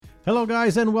Hello,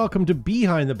 guys, and welcome to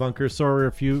Behind the Bunker. Sorry we're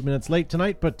a few minutes late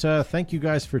tonight, but thank you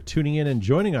guys for tuning in and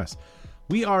joining us.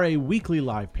 We are a weekly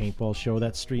live paintball show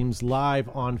that streams live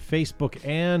on Facebook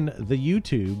and the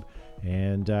YouTube.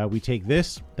 And we take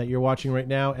this that you're watching right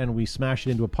now and we smash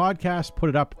it into a podcast, put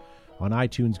it up on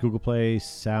iTunes, Google Play,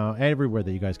 Sound, everywhere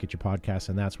that you guys get your podcasts,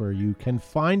 and that's where you can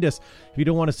find us. If you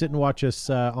don't want to sit and watch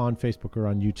us on Facebook or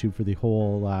on YouTube for the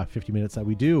whole 50 minutes that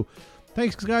we do.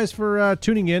 Thanks, guys, for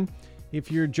tuning in. If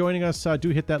you're joining us, do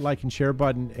hit that like and share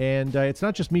button. And it's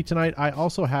not just me tonight. I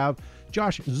also have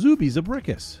Josh Zuby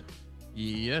Zabrickus.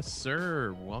 Yes,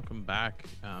 sir. Welcome back.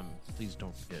 Please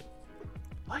don't forget,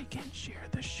 like and share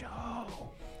the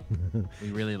show.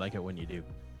 We really like it when you do.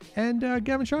 And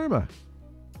Gavin Sharma.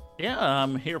 Yeah,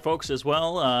 I'm here, folks, as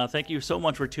well. Thank you so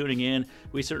much for tuning in.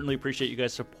 We certainly appreciate you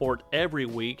guys' support every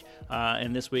week,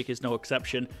 and this week is no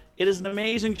exception. It is an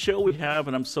amazing show we have,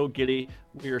 and I'm so giddy.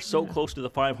 We are so close to the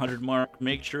 500 mark.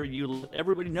 Make sure you let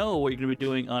everybody know what you're going to be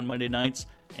doing on Monday nights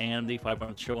and the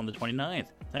 500th show on the 29th.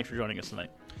 Thanks for joining us tonight.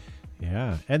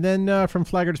 Yeah, and then from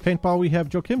Flagger's Paintball, we have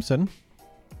Joe Kimson.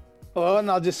 Hello,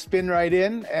 and I'll just spin right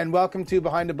in. And welcome to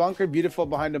Behind the Bunker, beautiful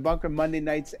Behind the Bunker, Monday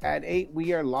nights at 8.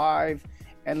 We are live.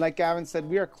 And like Gavin said,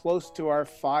 we are close to our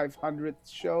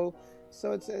 500th show,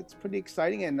 so it's pretty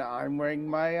exciting. And I'm wearing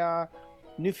my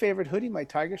new favorite hoodie, my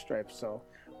Tiger Stripes. So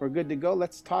we're good to go.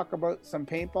 Let's talk about some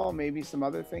paintball, maybe some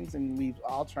other things, and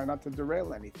I'll try not to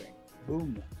derail anything.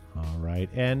 Boom. All right,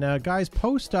 and guys,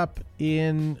 post up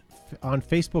on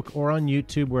Facebook or on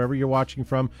YouTube, wherever you're watching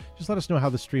from. Just let us know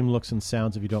how the stream looks and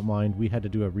sounds, if you don't mind. We had to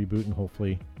do a reboot, and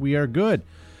hopefully we are good.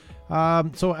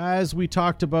 So as we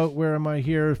talked about, where am I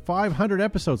here? 500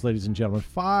 episodes, ladies and gentlemen.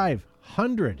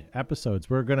 500 episodes.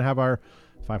 We're going to have our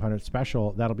 500th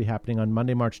special. That'll be happening on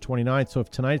Monday, March 29th. So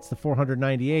if tonight's the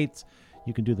 498th,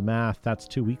 you can do the math. That's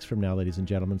 2 weeks from now, ladies and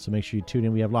gentlemen. So make sure you tune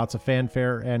in. We have lots of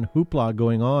fanfare and hoopla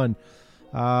going on.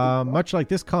 Much like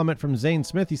this comment from Zane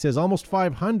Smith. He says, almost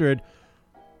 500,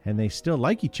 and they still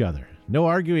like each other. No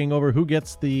arguing over who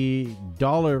gets the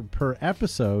dollar per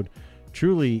episode.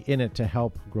 Truly in it to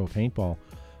help grow paintball.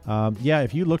 Yeah,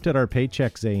 if you looked at our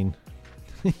paycheck, Zane,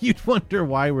 you'd wonder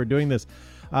why we're doing this.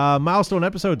 Milestone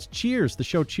episodes, Cheers. The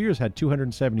show Cheers had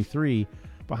 273.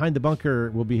 Behind the Bunker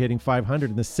will be hitting 500.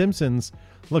 And The Simpsons,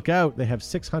 look out, they have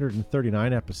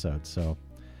 639 episodes. So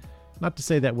not to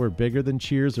say that we're bigger than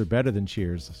Cheers or better than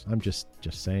Cheers. I'm just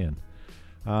saying.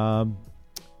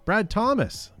 Brad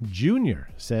Thomas Jr.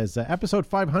 says, episode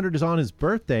 500 is on his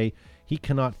birthday. He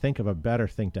cannot think of a better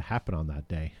thing to happen on that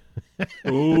day.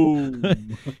 Ooh.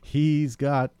 He's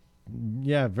got,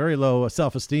 very low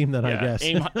self-esteem then, I guess.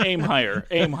 Aim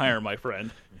higher, my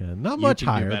friend. Yeah, not much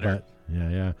higher, but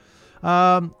yeah.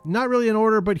 Not really in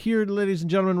order, but here, ladies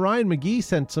and gentlemen, Ryan McGee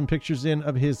sent some pictures in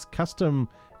of his custom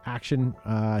action.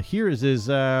 Here is his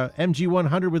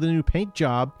MG100 with a new paint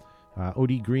job.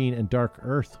 OD Green and Dark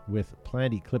Earth with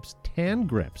Plant Eclipse tan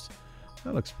grips.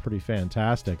 That looks pretty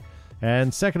fantastic.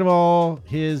 And second of all,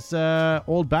 his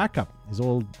old backup, his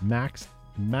old MaxTac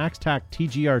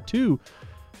TGR2.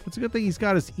 It's a good thing he's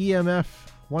got his EMF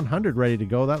 100 ready to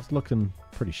go. That's looking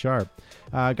pretty sharp.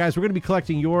 Guys, we're going to be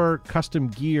collecting your custom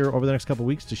gear over the next couple of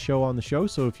weeks to show on the show.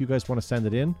 So if you guys want to send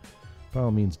it in, by all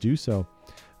means do so.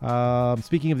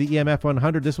 Speaking of the EMF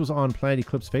 100, this was on Planet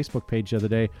Eclipse Facebook page the other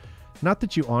day. Not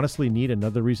that you honestly need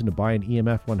another reason to buy an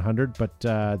EMF 100,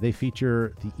 but they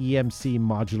feature the EMC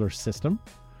modular system.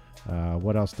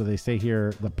 What else do they say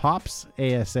here? The POPS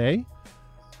ASA,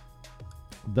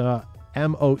 the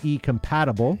MOE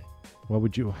compatible.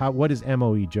 What is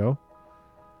MOE, Joe?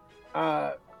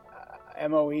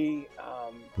 MOE.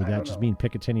 Would that just mean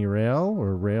Picatinny rail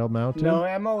or rail mounted?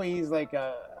 No, MOE is like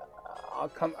a.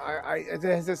 It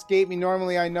has escaped me.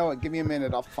 Normally, I know it. Give me a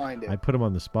minute. I'll find it. I put him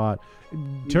on the spot.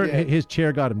 His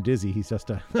chair got him dizzy. He's just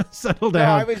to settle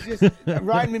down. No, I was just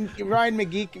Ryan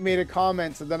McGee made a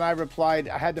comment, so then I replied.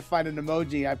 I had to find an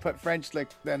emoji. I put French lick.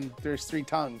 Then there's 3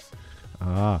 tongues.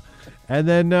 And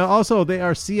then also they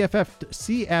are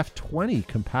CF20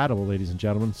 compatible, ladies and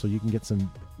gentlemen. So you can get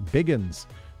some big uns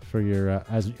for your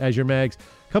as your mags.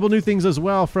 A couple new things as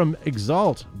well from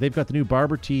Exalt. They've got the new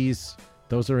Barber tees.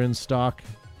 Those are in stock,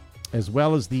 as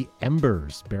well as the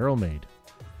Embers Barrel Made.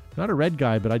 Not a red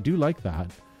guy, but I do like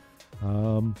that.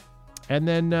 And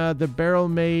then the Barrel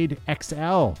Made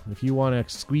XL, if you want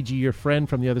to squeegee your friend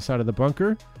from the other side of the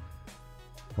bunker,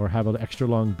 or have an extra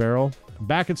long barrel.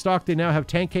 Back in stock, they now have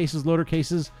tank cases, loader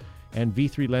cases, and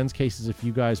V3 lens cases, if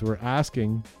you guys were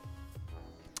asking.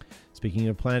 Speaking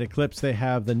of Planet Eclipse, they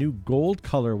have the new gold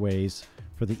colorways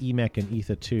for the EMEC and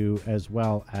ETHA 2, as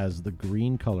well as the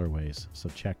green colorways. So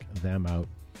check them out.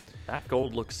 That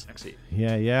gold looks sexy.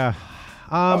 Yeah.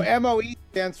 MOE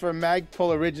Stands for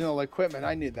Magpul Original Equipment.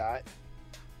 I knew that.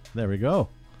 There we go.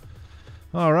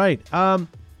 All right.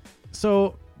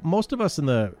 So most of us in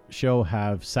the show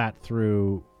have sat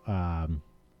through.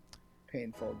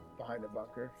 Painful Behind the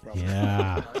Bunker.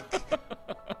 Yeah.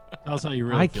 That's how you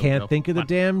really I feel, can't Joe. think of the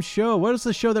damn show. What is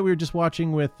the show that we were just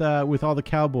watching with all the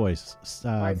cowboys?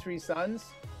 My Three Sons.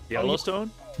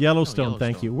 Yellowstone? Yellowstone.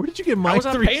 Thank Yellowstone. you. Where did you get How My was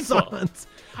that Three painful? Sons?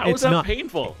 How was It's that not-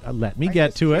 painful? Let me I'm get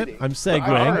just to it. kidding. I'm segueing.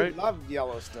 All I right. love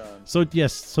Yellowstone. So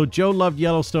Joe loved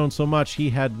Yellowstone so much he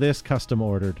had this custom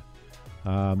ordered.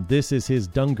 This is his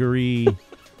dungaree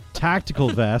tactical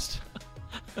vest.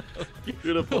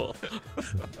 Beautiful.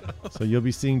 So you'll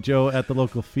be seeing Joe at the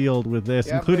local field with this,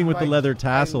 Yeah, including with the my- leather my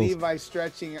tassels. Levi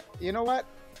stretching. You know what?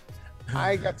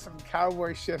 I got some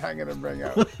cowboy shit I'm gonna bring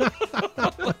out.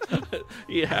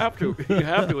 You have to. You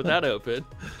have to with that outfit.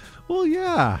 Well,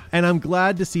 yeah, and I'm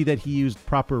glad to see that he used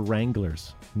proper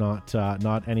Wranglers, not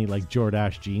any like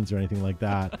Jordache jeans or anything like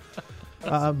that. Is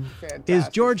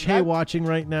Fantastic. George Hay That- watching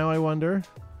right now? I wonder.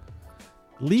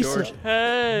 Lisa, George,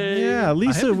 hey. yeah, I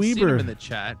Lisa haven't seen him Weber. in the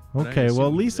chat. but I Okay, well,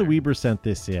 assume he's Lisa there. Weber sent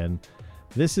this in.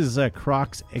 This is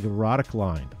Croc's erotic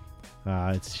line.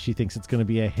 She thinks it's going to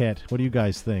be a hit. What do you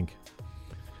guys think?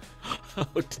 Oh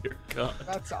dear God.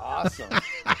 That's awesome.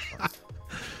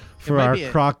 For might our be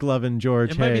a- Croc loving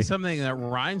George It might Hay. be something that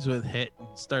rhymes with hit and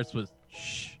starts with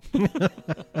shh.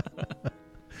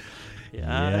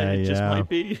 Yeah, it just yeah. might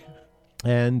be.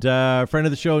 And friend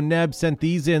of the show, Neb, sent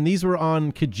these in. These were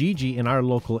on Kijiji in our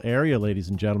local area, ladies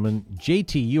and gentlemen.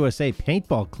 JT USA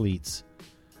paintball cleats.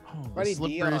 Oh, the Buddy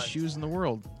slipperiest Dion. shoes in the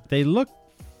world. They look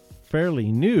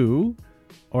fairly new,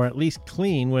 or at least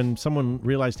clean. When someone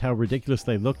realized how ridiculous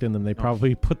they looked in them, they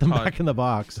probably put them Todd. back in the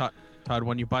box. Todd,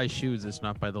 when you buy shoes, it's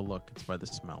not by the look, it's by the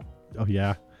smell. Oh,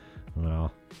 yeah.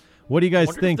 Well, what do you guys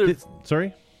Wonder if think? there's-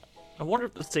 Sorry? I wonder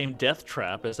if the same death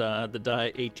trap as the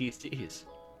die ATCs.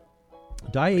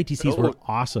 Dye ATCs Oh. were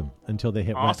awesome until they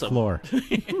hit Awesome. wet floor.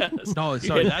 Yes. No,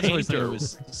 sorry, You that's what I said. painter. It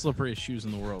was slipperiest shoes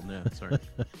in the world. Yeah, sorry.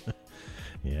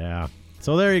 Yeah.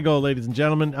 So there you go, ladies and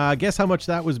gentlemen. Guess how much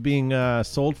that was being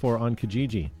sold for on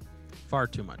Kijiji? Far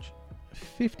too much.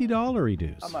 $50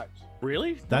 reduce. How much?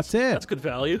 Really? That's it. That's good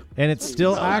value. And it's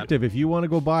still Not. active. If you want to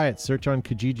go buy it, search on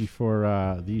Kijiji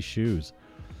for these shoes.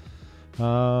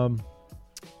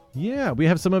 Yeah, we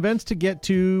have some events to get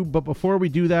to, but before we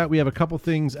do that, we have a couple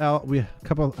things out.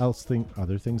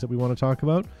 Other things that we want to talk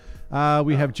about.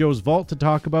 We have Joe's Vault to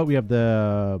talk about. We have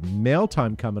the mail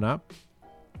time coming up.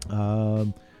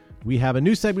 We have a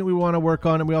new segment we want to work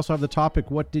on, and we also have the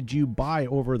topic: what did you buy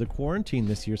over the quarantine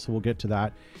this year? So we'll get to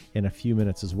that in a few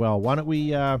minutes as well. Why don't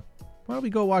we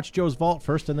go watch Joe's Vault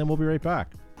first, and then we'll be right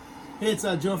back. Hey, it's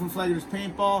Joe from Flaggers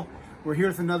Paintball. We're here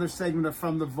with another segment of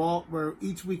From the Vault, where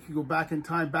each week you go back in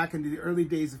time, back into the early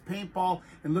days of paintball,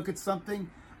 and look at something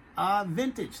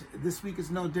vintage. This week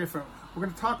is no different. We're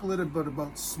going to talk a little bit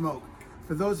about smoke.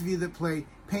 For those of you that play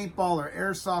paintball or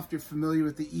airsoft, you're familiar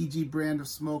with the EG brand of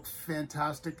smoke.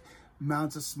 Fantastic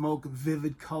amounts of smoke,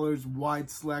 vivid colors, wide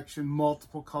selection,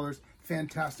 multiple colors.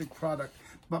 Fantastic product.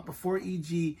 But before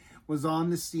EG was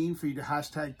on the scene for you to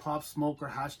hashtag pop smoke or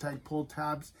hashtag pull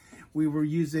tabs, we were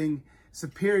using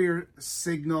Superior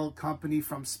Signal Company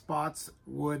from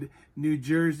Spotswood, New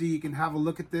Jersey. You can have a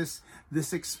look at this.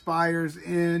 This expires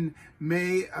in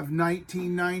May of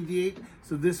 1998,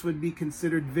 so this would be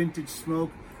considered vintage smoke.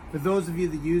 For those of you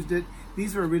that used it,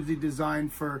 these were originally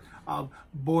designed for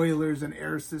boilers and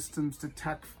air systems to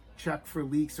check for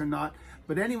leaks or not.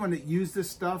 But anyone that used this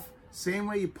stuff, same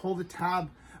way you pull the tab,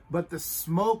 but the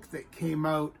smoke that came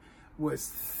out was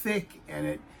thick and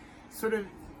it sort of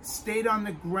stayed on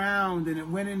the ground and it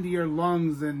went into your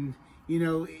lungs, and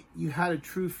you had a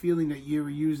true feeling that you were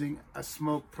using a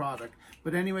smoke product.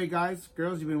 But anyway, guys,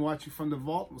 girls, you've been watching From the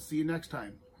Vault. We'll see you next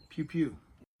time. Pew pew.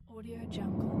 Audio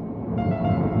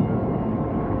Jungle.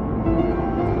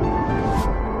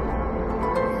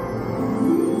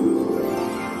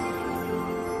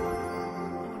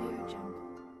 Audio Jungle.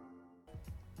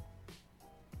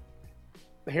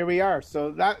 Here we are.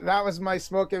 So that was my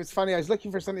smoke. It was funny. I was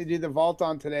looking for something to do the vault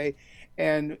on today,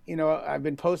 and I've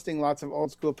been posting lots of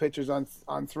old school pictures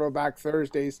on Throwback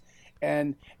Thursdays,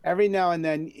 and every now and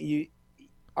then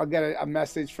I'll get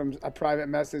a private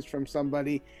message from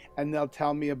somebody, and they'll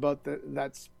tell me about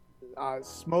that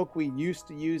smoke we used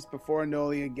to use before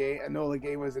Enola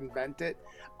Gay was invented.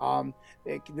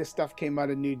 This stuff came out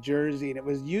of New Jersey, and it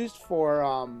was used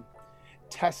for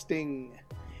testing,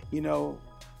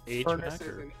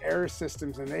 furnaces and air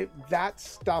systems, and that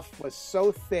stuff was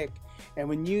so thick, and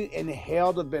when you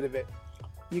inhaled a bit of it,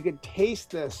 you could taste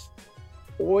this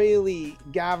oily,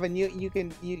 Gavin, you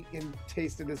can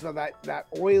taste it as well. That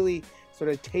oily sort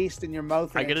of taste in your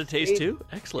mouth. I get a taste too?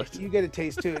 Excellent. You get a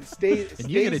taste too. It stays. And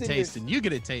you get a taste, and you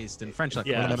get a taste, and French like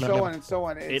Yeah. And so on and so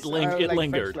on. It like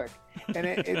lingered. French lick. And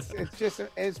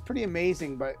it's pretty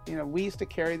amazing. But we used to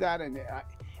carry that, and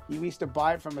you used to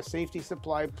buy it from a safety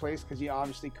supply place because you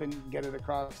obviously couldn't get it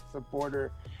across the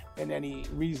border in any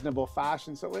reasonable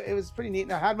fashion. So it was pretty neat.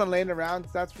 And I had one laying around.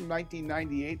 That's from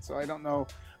 1998, so I don't know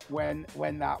when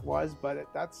that was, but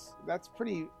that's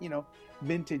pretty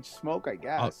vintage smoke, I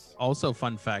guess. Also,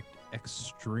 fun fact: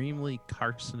 extremely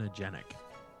carcinogenic.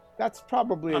 That's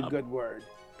probably a good word.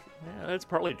 Yeah, that's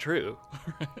partly true.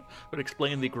 Would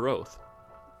explain the growth.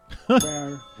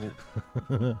 Where-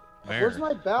 Where? Where's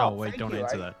my bell? Oh wait, Thank don't you.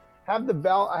 answer I that. have the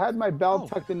bell. I had my bell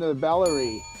tucked into the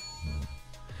bellery.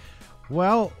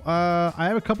 Well, I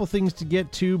have a couple things to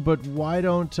get to, but why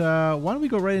don't we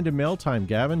go right into mail time,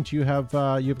 Gavin? Do you have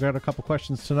you've got a couple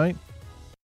questions tonight?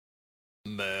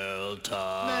 Mail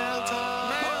time.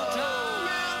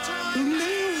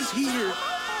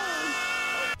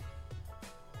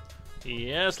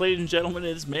 Yes, ladies and gentlemen,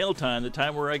 it's mail time, the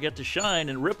time where I get to shine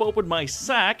and rip open my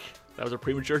sack. That was a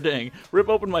premature ding. Rip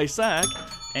open my sack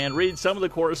and read some of the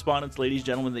correspondence, ladies and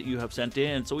gentlemen, that you have sent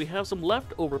in. So we have some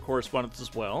leftover correspondence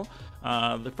as well.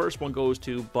 The first one goes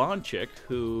to Bonchick,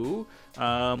 who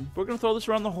we're going to throw this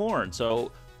around the horn.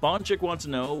 So Bonchick wants to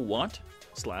know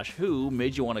what/who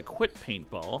made you want to quit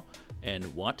paintball, and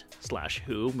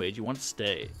what/who made you want to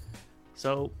stay.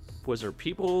 So, was there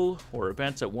people or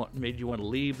events that made you want to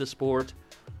leave the sport?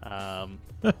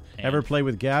 Ever play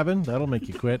with Gavin? That'll make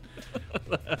you quit.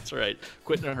 That's right.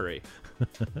 Quit in a hurry.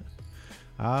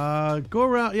 Go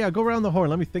around the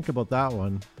horn. Let me think about that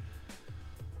one.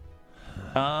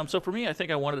 So for me, I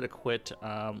think I wanted to quit.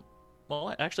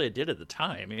 Well, actually, I did at the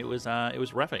time. It was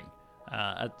reffing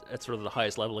at sort of the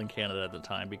highest level in Canada at the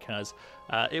time, because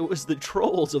it was the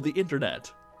trolls of the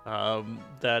internet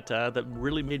that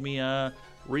really made me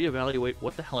reevaluate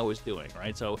what the hell I was doing.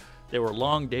 Right. So there were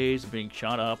long days of being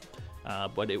shot up.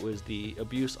 But it was the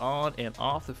abuse on and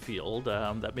off the field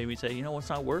that made me say, it's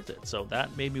not worth it. So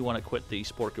that made me want to quit the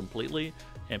sport completely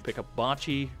and pick up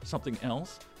bocce, something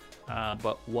else.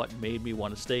 But what made me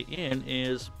want to stay in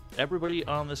is everybody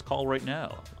on this call right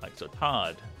now. Like, so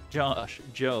Todd, Josh,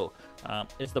 Joe,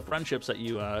 it's the friendships that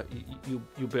you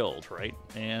build, right?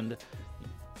 And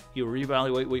you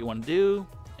reevaluate what you want to do,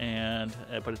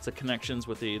 but it's the connections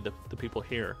with the people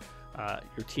here.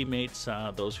 Your teammates,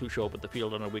 those who show up at the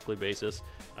field on a weekly basis,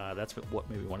 that's what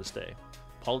made me want to stay.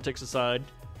 Politics aside,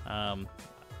 I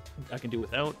can do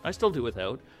without. I still do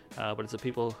without, but it's the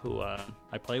people who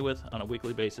I play with on a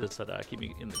weekly basis that keep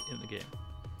me in the game.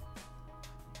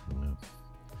 Yeah.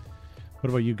 What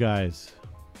about you guys?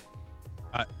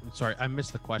 Sorry, I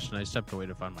missed the question. I stepped away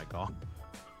to find my call.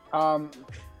 I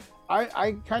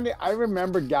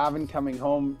remember Gavin coming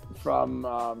home from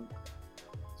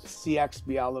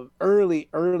CXBL, early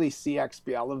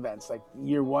CXBL events, like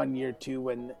year 1, year 2,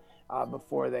 when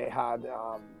before they had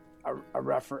a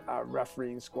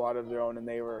refereeing squad of their own, and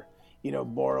they were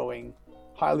borrowing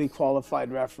highly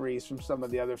qualified referees from some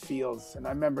of the other fields. And I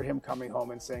remember him coming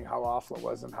home and saying how awful it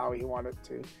was and how he wanted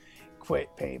to quit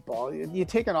paintball. You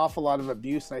take an awful lot of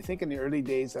abuse, and I think in the early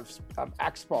days of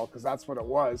X-Ball, because that's what it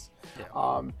was,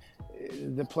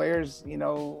 the players,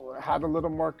 had a little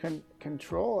more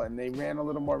control, and they ran a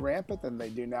little more rampant than they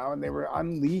do now, and they were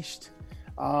unleashed,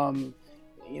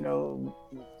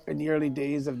 in the early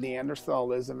days of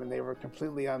Neanderthalism, and they were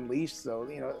completely unleashed. So,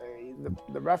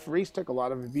 the referees took a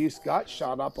lot of abuse, got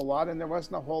shot up a lot, and there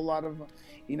wasn't a whole lot of,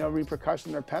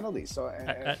 repercussion or penalties. So,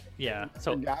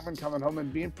 So Gavin coming home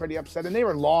and being pretty upset, and they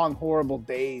were long, horrible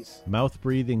days.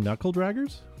 Mouth-breathing knuckle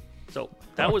draggers? So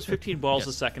that was 15 balls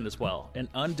a second as well, and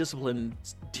undisciplined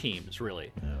teams,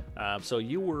 really. Yeah. So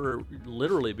you were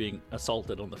literally being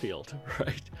assaulted on the field,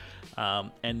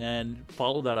 right? And then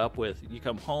follow that up with you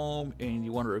come home and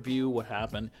you want to review what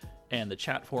happened, and the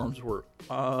chat forums were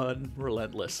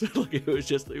unrelentless. Like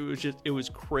it was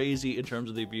crazy in terms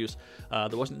of the abuse. There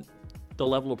wasn't the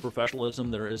level of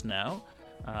professionalism there is now.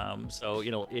 So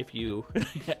if you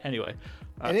anyway,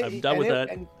 I'm done with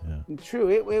that. True,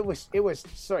 it was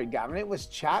sorry, Gavin, it was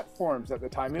chat forums at the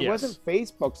time. It wasn't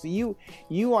Facebook. So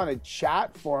you on a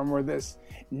chat forum were this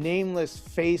nameless,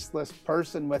 faceless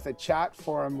person with a chat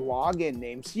forum login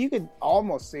name, so you could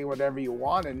almost say whatever you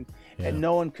want, and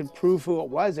no one could prove who it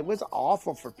was. It was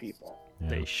awful for people. Yeah.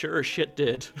 They sure as shit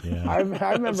did. Yeah. I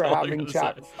remember all I'm having gonna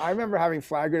chat. say. I remember having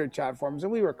Flagger chat forums,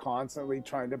 and we were constantly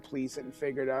trying to police it and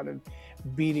figure it out, and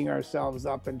beating ourselves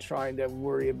up and trying to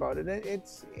worry about it.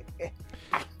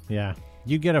 Yeah.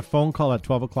 you get a phone call at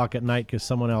 12 o'clock at night because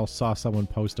someone else saw someone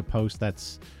post a post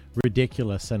that's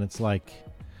ridiculous, and it's like,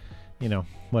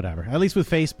 whatever. At least with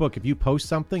Facebook, if you post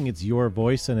something, it's your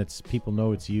voice and it's people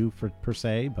know it's you per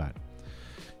se. But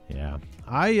yeah,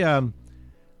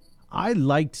 I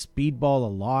liked Speedball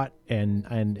a lot,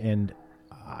 and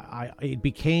it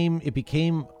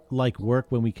became like work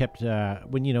when we kept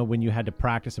when you had to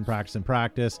practice and practice and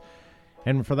practice.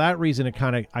 And for that reason,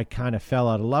 I kind of fell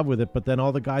out of love with it. But then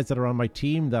all the guys that are on my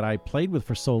team that I played with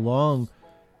for so long,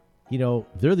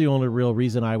 they're the only real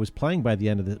reason I was playing by the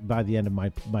end of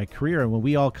my career. And when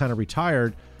we all kind of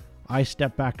retired, I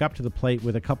stepped back up to the plate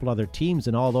with a couple other teams.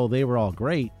 And although they were all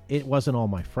great, it wasn't all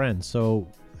my friends. So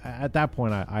at that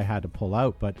point, I had to pull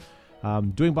out. But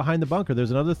doing Behind the Bunker, there's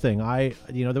another thing.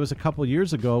 There was a couple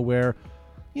years ago where,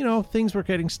 things were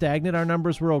getting stagnant. Our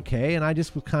numbers were okay. And I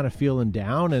just was kind of feeling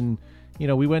down. And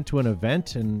we went to an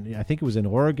event, and I think it was in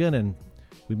Oregon, and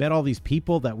we met all these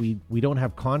people that we don't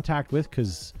have contact with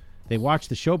because they watch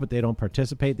the show, but they don't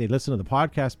participate. They listen to the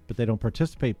podcast, but they don't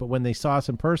participate. But when they saw us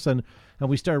in person and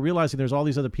we started realizing there's all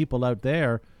these other people out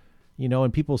there,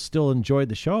 and people still enjoyed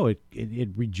the show, it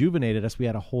rejuvenated us. We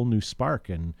had a whole new spark.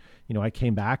 And, I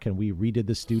came back and we redid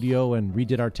the studio and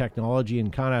redid our technology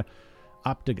and kind of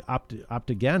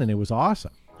upped again, and it was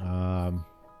awesome.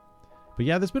 But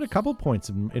yeah, there's been a couple points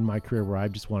in my career where I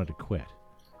just wanted to quit.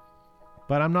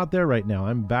 But I'm not there right now.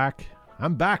 I'm back.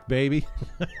 I'm back, baby.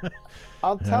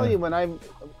 I'll tell you, when I'm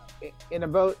in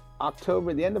about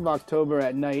October, the end of October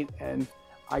at night, and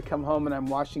I come home and I'm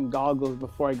washing goggles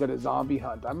before I go to zombie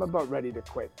hunt, I'm about ready to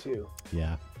quit too.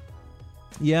 Yeah.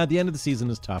 Yeah, the end of the season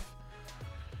is tough.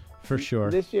 For sure.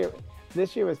 This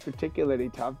year was particularly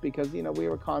tough because, we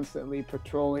were constantly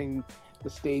patrolling the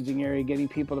staging area, getting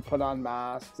people to put on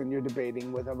masks, and you're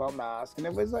debating about masks. And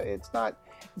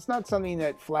it's not something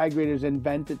that flag raiders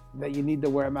invented, that you need to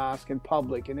wear a mask in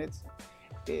public. And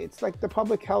it's like the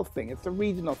public health thing. It's a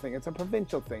regional thing. It's a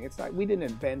provincial thing. It's not, we didn't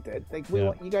invent it. Like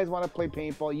you guys want to play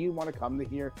paintball, you want to come to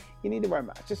here, you need to wear a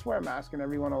mask. Just wear a mask and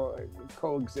everyone will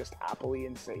coexist happily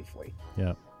and safely.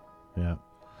 Yeah. Yeah.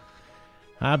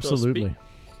 Absolutely.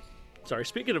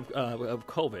 Speaking of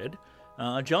COVID,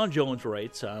 John Jones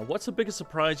writes, what's the biggest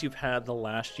surprise you've had the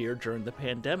last year during the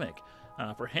pandemic?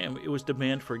 For him, it was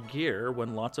demand for gear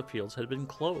when lots of fields had been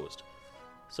closed.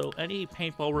 So any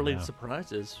paintball-related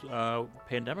surprises,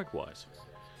 pandemic-wise?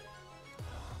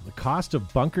 The cost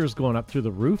of bunkers going up through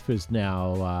the roof has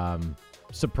now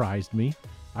surprised me.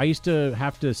 I used to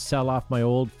have to sell off my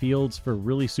old fields for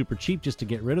really super cheap just to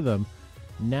get rid of them.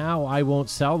 Now I won't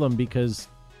sell them because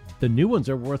the new ones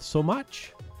are worth so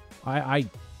much.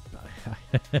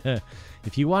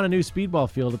 If you want a new speedball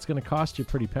field, it's going to cost you a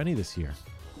pretty penny this year.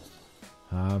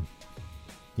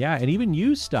 Yeah, and even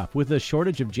used stuff. With the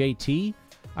shortage of JT,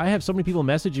 I have so many people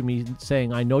messaging me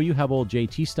saying, I know you have old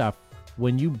JT stuff.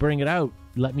 When you bring it out,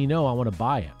 let me know. I want to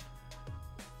buy it.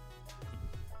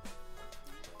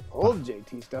 Old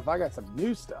JT stuff? I got some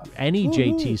new stuff. Any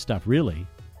JT stuff, really.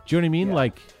 Do you know what I mean? Yeah.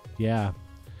 Like, yeah.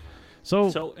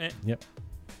 So yep.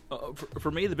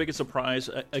 For me, the biggest surprise,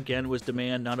 again, was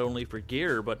demand not only for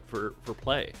gear, but for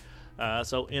play.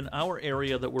 So in our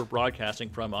area that we're broadcasting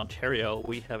from, Ontario,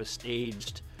 we have a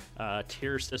staged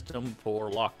tier system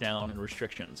for lockdown and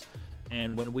restrictions.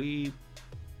 And when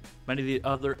many of the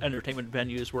other entertainment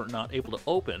venues were not able to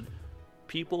open,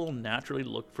 people naturally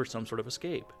looked for some sort of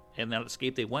escape. And that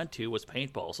escape they went to was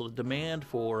paintball. So the demand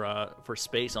for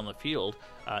space on the field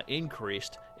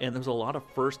increased, and there was a lot of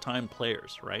first-time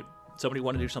players, right? Somebody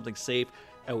wanted to do something safe,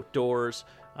 outdoors,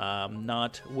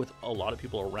 not with a lot of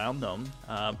people around them,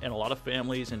 and a lot of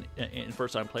families and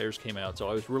first-time players came out. So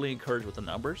I was really encouraged with the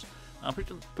numbers,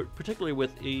 particularly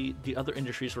with the other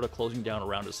industries sort of closing down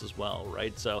around us as well,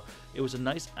 right? So it was a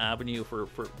nice avenue for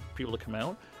people to come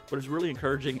out, but it's really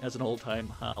encouraging as an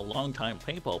old-time, long-time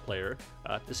paintball player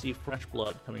to see fresh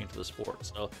blood coming into the sport.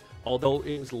 So although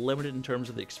it was limited in terms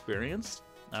of the experience,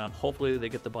 hopefully they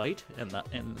get the bite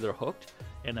and they're hooked.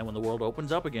 And then when the world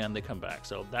opens up again, they come back.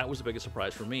 So that was the biggest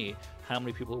surprise for me, how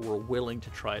many people were willing to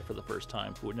try it for the first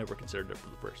time who had never considered it for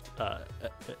the first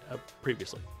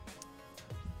previously.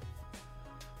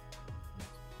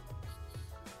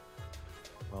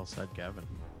 Well said, Gavin.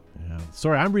 Yeah.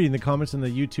 Sorry, I'm reading the comments in the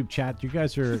YouTube chat. You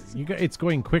guys, it's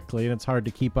going quickly and it's hard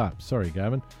to keep up. Sorry,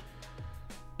 Gavin.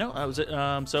 No, I was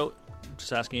so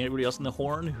just asking anybody else in the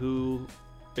horn who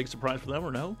big surprise for them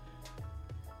or no?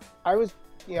 I was,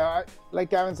 like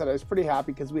Gavin said, I was pretty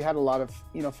happy because we had a lot of,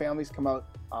 families come out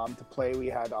to play. We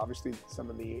had obviously some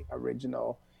of the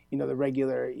original, the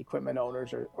regular equipment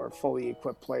owners or fully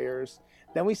equipped players.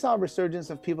 Then we saw a resurgence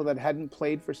of people that hadn't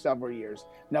played for several years.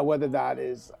 Now, whether that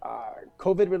is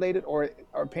COVID related or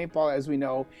paintball, as we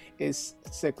know, is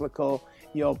cyclical.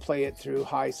 You'll play it through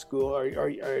high school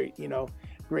or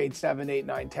grade 7, 8,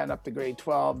 9, 10 up to grade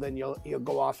 12. Then you'll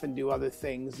go off and do other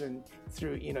things, and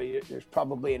through there's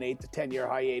probably an 8 to 10 year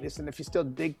hiatus. And if you still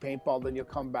dig paintball, then you'll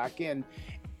come back in.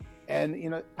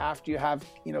 And, after you have,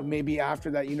 maybe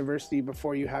after that university,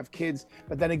 before you have kids,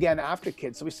 but then again, after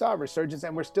kids. So we saw a resurgence,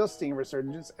 and we're still seeing a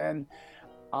resurgence. And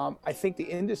I think the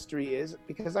industry is,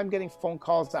 because I'm getting phone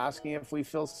calls asking if we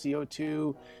fill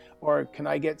CO2 or can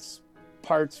I get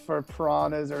parts for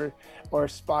piranhas or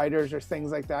spiders or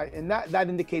things like that. And that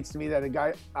indicates to me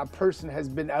that a person has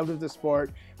been out of the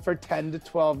sport for 10 to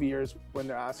 12 years when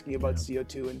they're asking about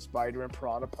CO2 and spider and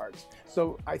piranha parts.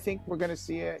 So I think we're going to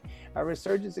see a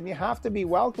resurgence, and you have to be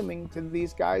welcoming to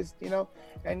these guys,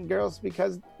 and girls,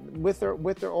 because with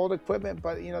their old equipment,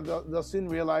 but they'll soon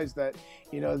realize that,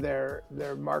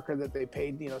 their marker that they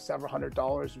paid, several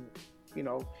 $100s,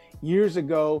 years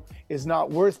ago is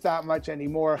not worth that much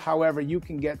anymore. However, you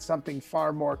can get something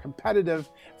far more competitive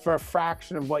for a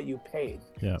fraction of what you paid.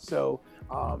 Yeah. So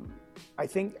I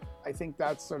think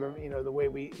that's sort of the way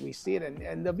we see it,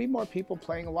 and there'll be more people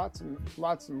playing, lots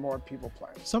and more people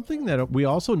playing. Something that we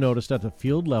also noticed at the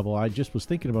field level, I just was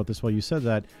thinking about this while you said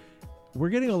that, we're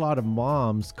getting a lot of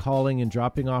moms calling and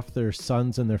dropping off their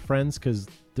sons and their friends because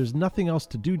there's nothing else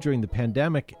to do during the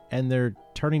pandemic, and they're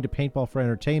turning to paintball for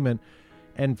entertainment.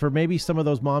 And for maybe some of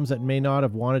those moms that may not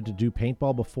have wanted to do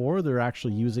paintball before, they're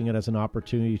actually using it as an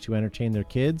opportunity to entertain their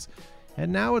kids.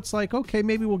 And now it's like, okay,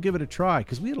 maybe we'll give it a try,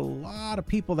 because we had a lot of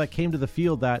people that came to the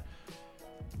field that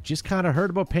just kind of heard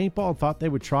about paintball and thought they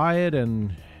would try it,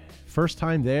 and first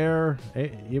time there,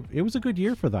 it was a good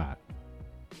year for that.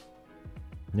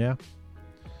 Yeah.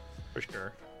 For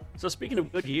sure. So speaking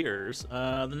of good years,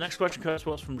 the next question comes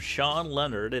to us from Sean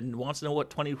Leonard and wants to know what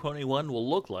 2021 will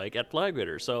look like at Flag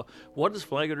Raiders. So what is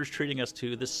Flag Raiders treating us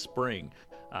to this spring?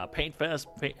 Paint Fest,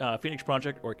 Phoenix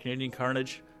Project, or Canadian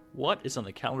Carnage? What is on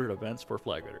the calendar of events for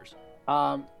Flag Raiders?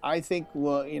 I think,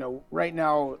 right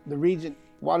now the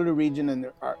Waterloo region in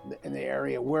the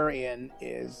area we're in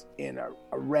is in a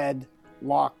red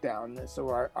lockdown. So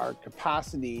our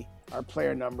capacity, our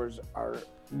player numbers are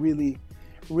really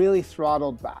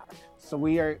throttled back. So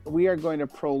we are going to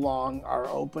prolong our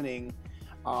opening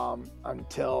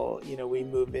until we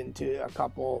move into a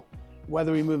couple,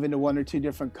 whether we move into one or two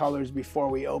different colors before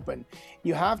we open.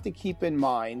 You have to keep in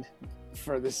mind,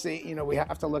 for the we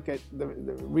have to look at the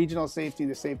regional safety,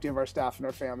 the safety of our staff and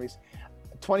our families.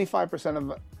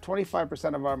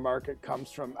 25% of our market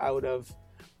comes from out of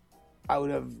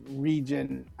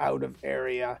region, out of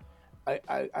area,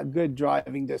 a good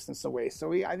driving distance away.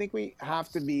 So I think we have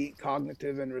to be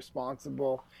cognitive and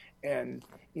responsible, and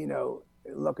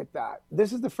look at that.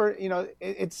 This is the first.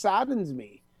 It saddens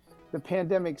me. The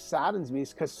pandemic saddens me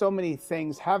because so many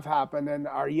things have happened and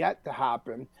are yet to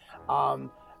happen.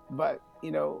 But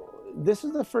this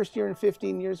is the first year in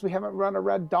 15 years we haven't run a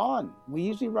Red Dawn. We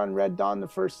usually run Red Dawn the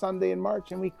first Sunday in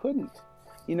March, and we couldn't.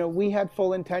 We had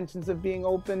full intentions of being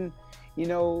open,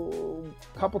 a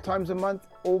couple times a month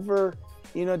over,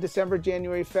 December,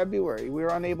 January, February. We were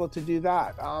unable to do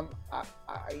that. I'm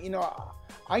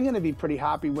going to be pretty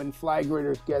happy when Flag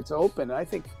Raiders gets open. I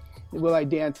think, will I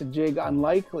dance a jig?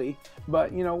 Unlikely.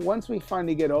 But, once we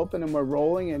finally get open and we're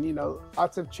rolling, and,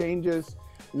 lots of changes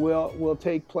will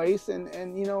take place, and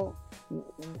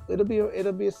it'll be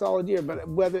a solid year. But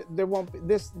whether there won't be,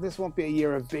 this won't be a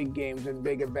year of big games and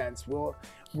big events.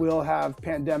 We'll have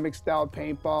pandemic style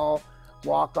paintball,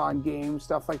 walk-on games,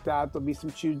 stuff like that. There'll be some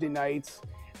Tuesday nights.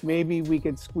 Maybe we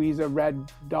could squeeze a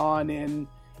Red Dawn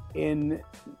in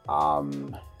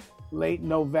late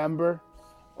November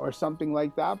or something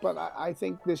like that. But I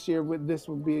think this year we'll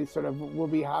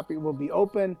be happy. We'll be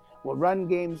open. We'll run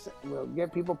games. We'll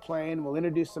get people playing. We'll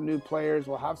introduce some new players.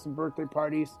 We'll have some birthday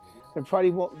parties. There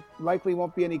probably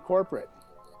won't be any corporate.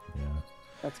 Yeah.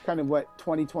 That's kind of what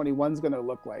 2021 is going to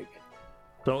look like.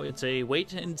 So it's a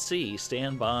wait and see,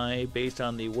 stand by based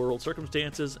on the world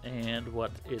circumstances and what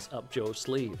is up Joe's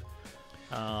sleeve.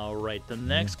 All right, the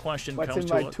next question What's comes in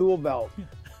to my tool belt?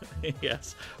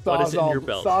 Yes. What is in your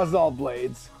belt? Sawzall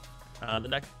blades. The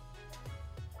next.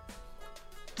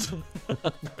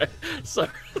 Sorry.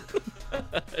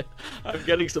 I'm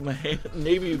getting some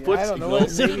Navy foot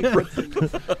signals. You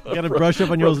got to brush up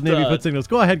on your Navy foot signals.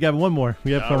 Go ahead, Gavin. One more.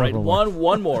 We have all right,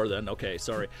 one more then. Okay,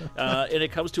 sorry. And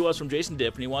it comes to us from Jason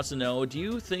Dipp, and he wants to know: do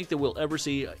you think that we'll ever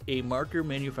see a marker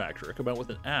manufacturer come out with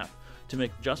an app to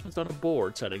make adjustments on a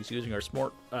board settings using our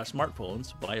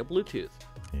smartphones via Bluetooth?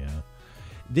 Yeah.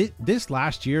 this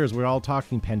last year, as we're all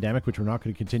talking pandemic, which we're not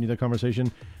going to continue the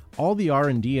conversation, all the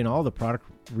R&D and all the product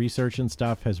research and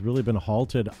stuff has really been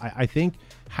halted. I think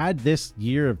had this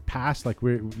year passed like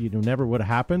never would have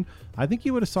happened, I think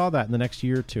you would have saw that in the next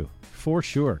year or two for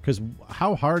sure. Because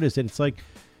how hard is it? It's like,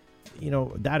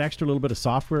 that extra little bit of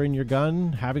software in your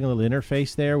gun, having a little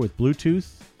interface there with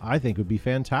Bluetooth, I think would be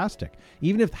fantastic.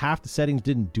 Even if half the settings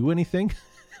didn't do anything,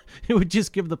 it would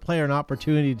just give the player an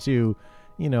opportunity to,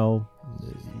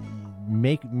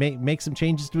 make some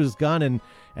changes to his gun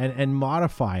and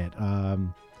modify it.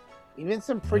 Even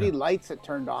some pretty lights that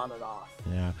turned on and off.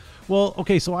 Yeah. Well,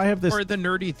 okay, so I have this. Or the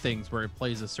nerdy things where it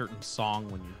plays a certain song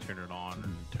when you turn it on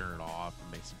and turn it off.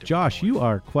 And makes a different Josh, noise. you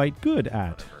are quite good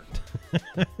at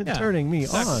turning me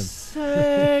on.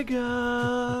 Sega.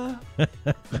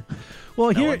 Well,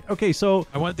 here, okay, so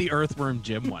I want the Earthworm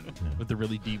Jim one with the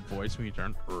really deep voice when you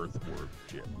turn Earthworm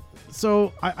Jim.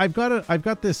 So I've got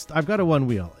a one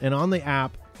wheel, and on the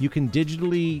app you can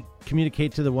digitally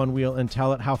communicate to the one wheel and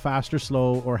tell it how fast or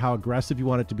slow or how aggressive you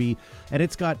want it to be, and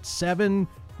it's got 7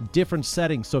 different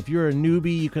settings. So if you're a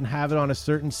newbie, you can have it on a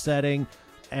certain setting,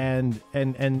 and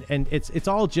it's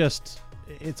all just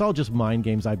mind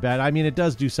games, I bet. I mean, it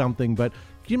does do something, but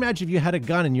can you imagine if you had a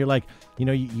gun and you're like,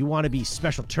 you want to be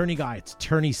special tourney guy, it's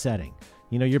tourney setting.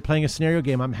 You're playing a scenario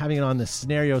game, I'm having it on the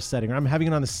scenario setting, or I'm having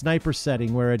it on the sniper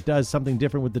setting where it does something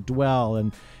different with the dwell,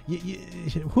 and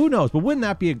who knows? But wouldn't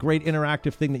that be a great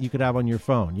interactive thing that you could have on your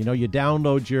phone? You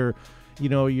download your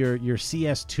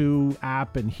CS2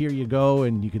 app, and here you go,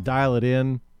 and you can dial it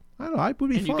in. I don't know, it would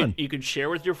be fun. You can share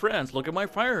with your friends. Look at my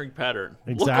firing pattern.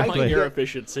 Exactly. Look at my air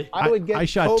efficiency. I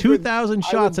shot 2,000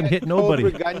 shots and hit nobody.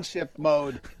 Cobra gunship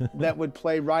mode that would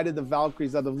play Ride of the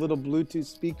Valkyries out of little Bluetooth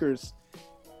speakers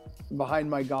behind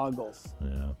my goggles.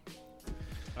 Yeah.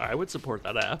 I would support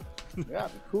that app. Yeah,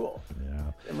 cool.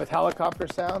 Yeah. And with helicopter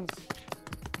sounds.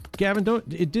 Gavin,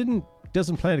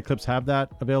 doesn't Planet Eclipse have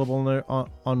that available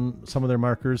on some of their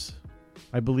markers?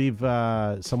 I believe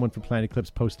someone from Planet Eclipse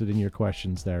posted in your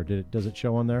questions there. Does it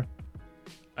show on there?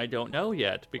 I don't know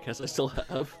yet because I still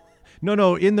have.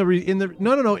 No. In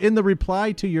the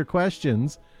reply to your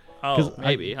questions. Oh,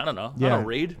 maybe. I don't know. Yeah. I don't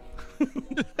read.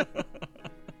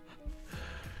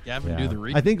 Gavin, do the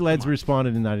read. I think Led's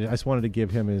responded in that. I just wanted to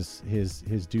give him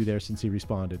his due there since he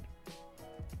responded.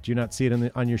 Do you not see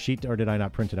it on your sheet, or did I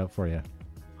not print it out for you?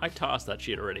 I tossed that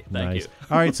sheet already. Thank you.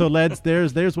 All right, so Leds,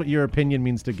 there's what your opinion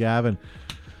means to Gavin.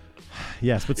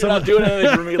 Yes, but You're not doing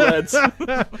anything for me, Leds.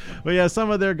 But yeah,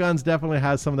 some of their guns definitely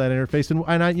has some of that interface,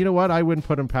 and you know what? I wouldn't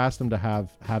put them past them to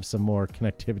have some more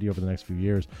connectivity over the next few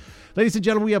years. Ladies and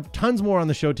gentlemen, we have tons more on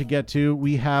the show to get to.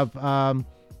 We have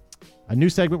a new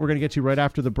segment we're going to get to right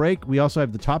after the break. We also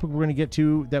have the topic we're going to get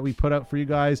to that we put out for you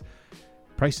guys.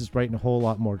 Price is Right and a whole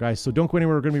lot more, guys. So don't go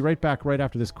anywhere. We're going to be right back right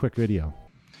after this quick video.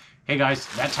 Hey guys,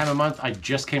 that time of month I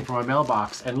just came from my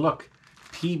mailbox, and look,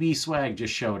 PB Swag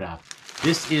just showed up.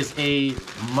 This is a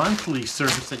monthly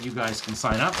service that you guys can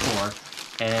sign up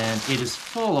for, and it is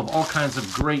full of all kinds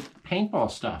of great paintball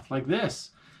stuff like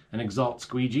this. An Exalt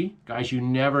squeegee. Guys, you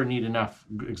never need enough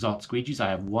Exalt squeegees.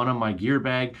 I have one on my gear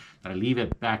bag that I leave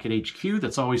it back at HQ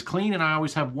that's always clean, and I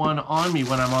always have one on me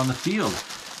when I'm on the field.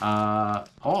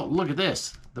 Oh, look at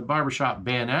this. The barbershop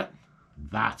bayonet.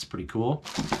 That's pretty cool.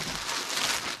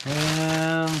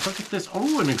 And look at this.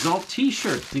 Oh, an Exalt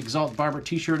t-shirt. The Exalt Barber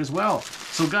t-shirt as well.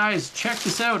 So guys, check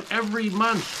this out every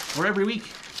month or every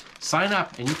week. Sign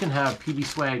up and you can have PB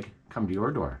Swag come to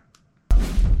your door.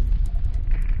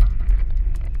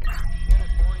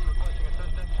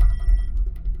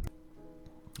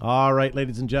 All right,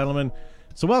 ladies and gentlemen.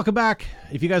 So welcome back.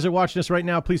 If you guys are watching us right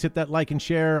now, please hit that like and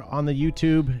share on the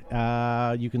YouTube.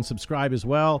 You can subscribe as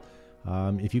well.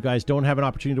 If you guys don't have an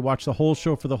opportunity to watch the whole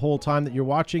show for the whole time that you're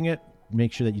watching it,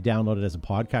 make sure that you download it as a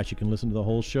podcast. You can listen to the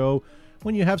whole show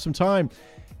when you have some time.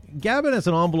 Gavin has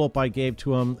an envelope I gave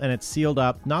to him, and it's sealed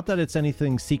up. Not that it's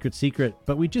anything secret,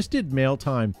 but we just did mail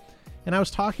time. And I was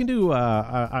talking to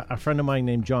a friend of mine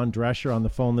named John Drescher on the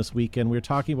phone this weekend. We were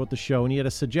talking about the show, and he had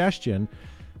a suggestion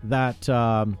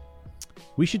that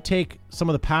we should take some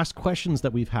of the past questions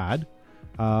that we've had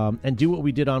and do what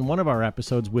we did on one of our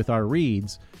episodes with our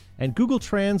reads, and Google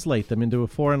Translate them into a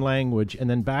foreign language and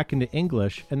then back into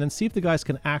English, and then see if the guys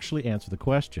can actually answer the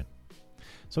question.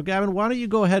 So, Gavin, why don't you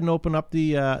go ahead and open up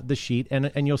the sheet,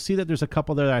 and you'll see that there's a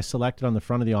couple there that I selected on the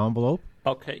front of the envelope.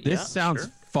 Okay, This sounds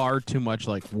far too much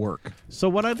like work. So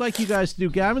what I'd like you guys to do,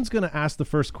 Gavin's going to ask the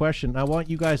first question. I want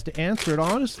you guys to answer it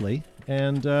honestly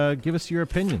and give us your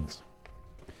opinions.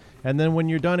 And then when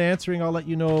you're done answering, I'll let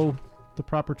you know the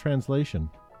proper translation.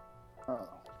 Oh.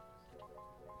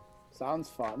 Sounds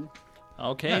fun.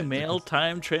 Okay, mail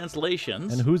time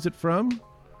translations. And who's it from?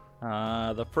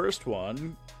 The first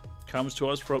one comes to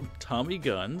us from Tommy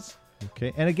Guns.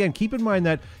 Okay, and again, keep in mind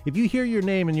that if you hear your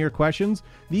name and your questions,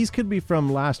 these could be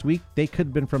from last week. They could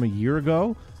have been from a year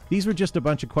ago. These were just a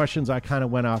bunch of questions I kind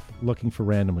of went off looking for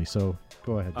randomly. So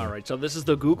go ahead. All right, so this is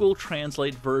the Google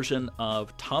Translate version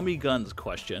of Tommy Guns'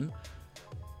 question.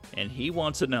 And he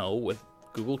wants to know, with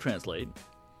Google Translate,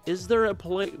 is there a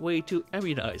polite way to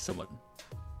immunize someone?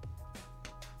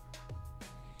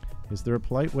 Is there a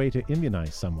polite way to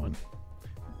immunize someone?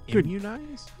 Good.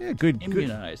 Immunize? Yeah, good.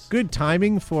 Immunize. Good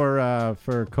timing for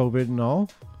COVID and all.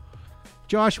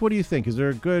 Josh, what do you think? Is there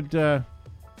a good?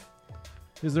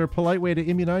 Is there a polite way to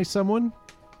immunize someone?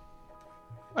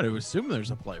 I would assume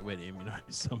there's a polite way to immunize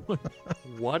someone.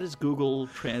 What is Google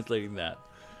translating that?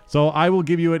 So I will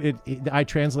give you it. I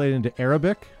translate it into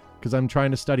Arabic because I'm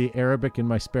trying to study Arabic in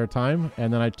my spare time,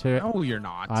 and then No, you're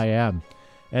not. I am,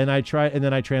 and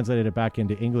then I translated it back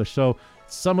into English. So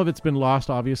some of it's been lost,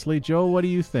 obviously. Joe, what do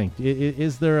you think?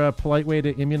 Is there a polite way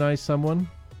to immunize someone?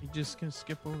 You just gonna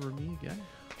skip over me again?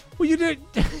 Well, you did.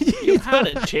 You had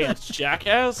a chance,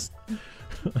 jackass.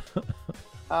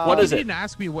 What is You it? didn't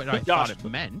ask me what I Josh, thought it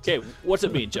meant. Okay, what's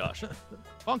it mean, Josh?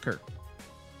 Bunker.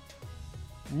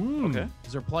 Okay.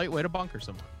 Is there a polite way to bunker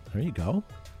someone? There you go.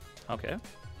 Okay.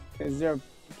 Is there a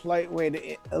polite way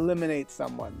to eliminate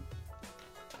someone?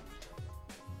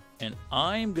 And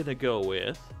I'm going to go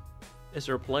with, is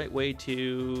there a polite way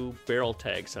to barrel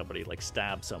tag somebody, like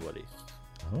stab somebody?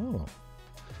 Oh.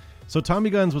 So Tommy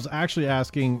Guns was actually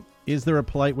asking, is there a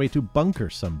polite way to bunker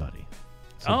somebody?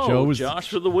 So Joe was, Josh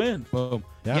for the win. Boom.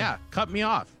 Yeah. Yeah, cut me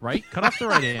off, right? Cut off the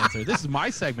right answer. This is my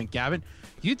segment, Gavin.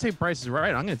 You take prices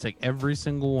right. I'm going to take every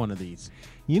single one of these.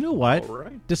 You know what? All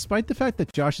right. Despite the fact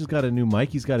that Josh has got a new mic,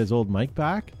 he's got his old mic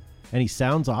back, and he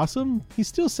sounds awesome, he's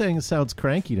still saying it sounds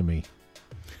cranky to me.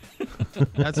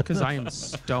 That's because I am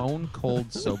stone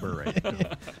cold sober right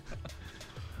now.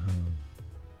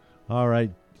 All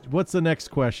right. What's the next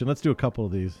question? Let's do a couple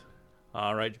of these.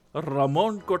 All right.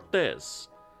 Ramon Cortez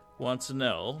wants to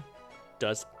know,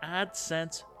 does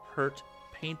AdSense hurt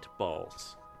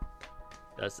paintballs?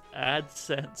 Does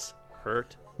AdSense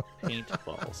hurt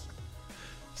paintballs?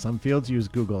 Some fields use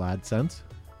Google AdSense.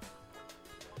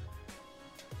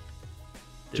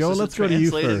 This Joe, is a let's go to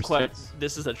you translated first.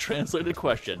 This is a translated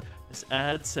question. Does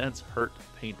AdSense hurt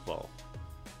paintball?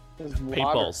 There's water.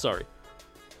 Paintballs, sorry.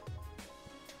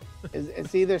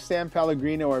 It's either San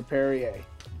Pellegrino or Perrier.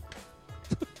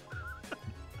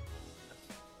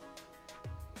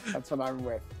 That's what I'm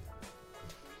with.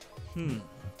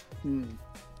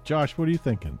 Josh, what are you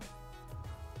thinking?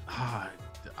 I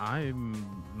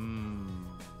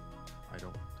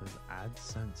don't. Does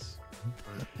AdSense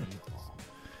hurt paintball?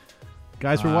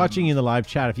 Guys, we're watching in the live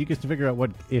chat. If you can figure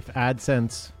out if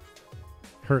AdSense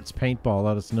hurts paintball,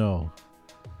 let us know.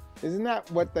 Isn't that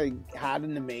what they had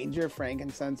in the manger,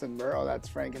 frankincense and myrrh? Oh, that's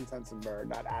frankincense and myrrh,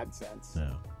 not AdSense.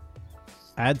 No.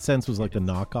 AdSense was like the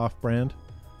knockoff brand.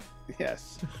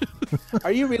 Yes.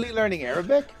 Are you really learning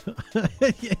Arabic?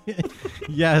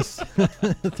 Yes,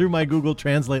 through my Google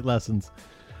Translate lessons.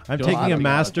 I'm Don't taking a lie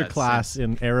master about that class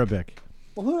in Arabic.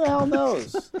 Well, who the hell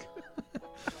knows?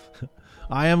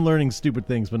 I am learning stupid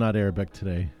things, but not Arabic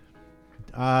today.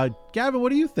 Gavin,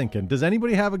 what are you thinking? Does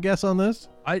anybody have a guess on this?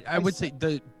 I would say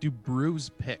do bruise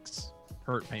picks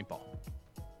hurt paintball?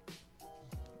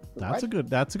 That's What?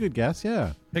 a good guess.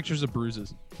 Yeah. Pictures of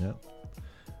bruises. Yeah.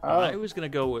 I was going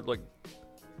to go with,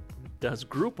 does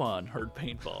Groupon hurt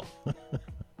paintball?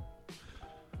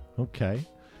 Okay.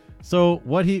 So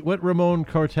what Ramon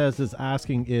Cortez is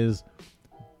asking is,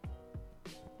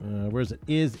 where is it?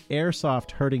 Is airsoft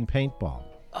hurting paintball?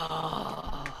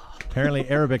 Apparently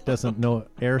Arabic doesn't know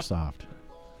airsoft.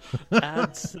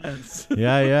 AdSense.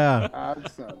 Yeah.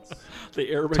 AdSense.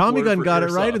 The Arabic Tommy word Gunn for got it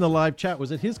airsoft. right in the live chat.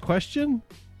 Was it his question?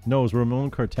 No, it was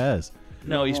Ramon Cortez.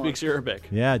 No, he speaks Arabic.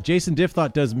 Yeah, Jason Diff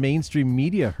thought, does mainstream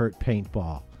media hurt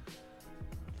paintball?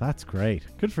 That's great.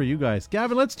 Good for you guys.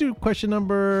 Gavin, let's do question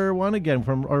number one again.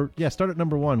 Start at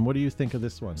number one. What do you think of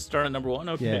this one? Start at number one.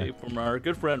 Okay, Yeah. from our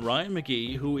good friend Ryan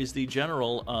McGee, who is the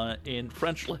general in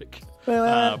French Lick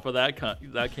Well, for that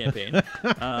campaign.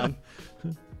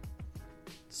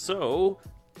 So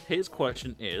his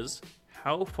question is,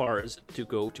 how far is it to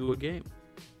go to a game?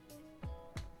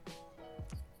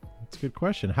 That's a good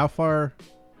question. How far?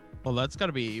 Well, that's got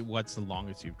to be what's the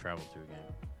longest you've traveled to a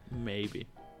game. Maybe.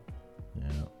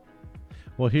 Yeah.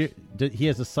 Well, he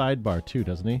has a sidebar too,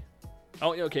 doesn't he?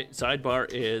 Oh, yeah, okay. Sidebar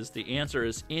is the answer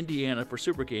is Indiana for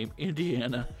Super Game,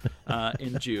 Indiana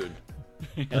in June.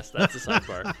 Yes, that's the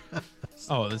sidebar.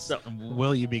 Oh, So-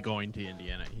 will you be going to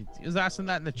Indiana? He was asking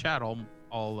that in the chat all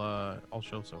all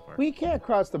show so far. We can't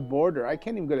cross the border. I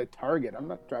can't even go to Target. I'm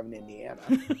not driving to Indiana.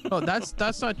 No,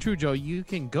 that's not true, Joe. You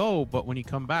can go, but when you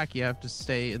come back, you have to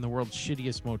stay in the world's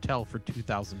shittiest motel for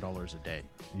 $2,000 a day.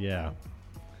 Yeah.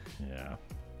 Yeah.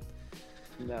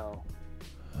 No.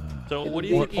 So what do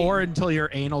you think? Or until your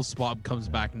anal swab comes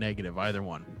back negative. Either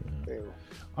one. Ew.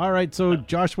 All right. So,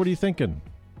 Josh, what are you thinking?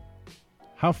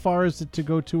 How far is it to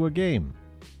go to a game?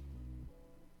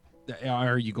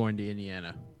 Are you going to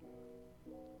Indiana?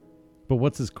 But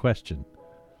what's his question?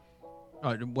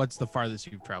 What's the farthest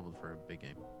you've traveled for a big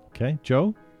game? Okay,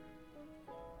 Joe?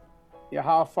 Yeah,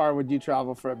 how far would you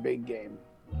travel for a big game?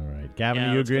 All right. Gavin, Yeah,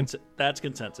 are you that's agreeing? That's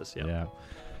consensus. Yeah. Yeah.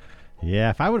 Yeah,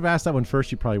 if I would have asked that one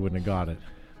first, you probably wouldn't have got it.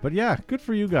 But yeah, good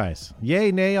for you guys.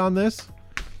 Yay, nay on this?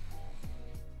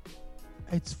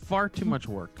 It's far too much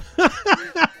work.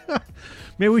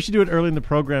 Maybe we should do it early in the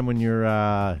program when you're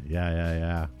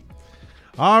yeah.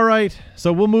 All right.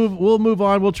 So we'll move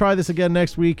on. We'll try this again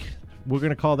next week. We're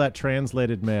going to call that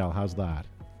translated mail. How's that?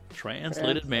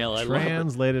 Translated mail. I love it.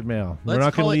 Translated mail. We're Let's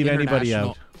not going call to it leave anybody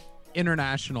out.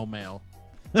 International mail.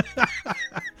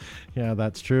 Yeah,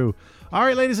 that's true. All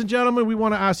right, ladies and gentlemen, we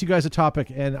want to ask you guys a topic,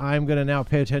 and I'm going to now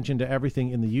pay attention to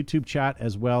everything in the YouTube chat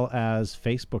as well as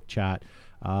Facebook chat.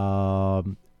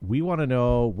 We want to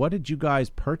know, what did you guys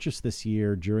purchase this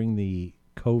year during the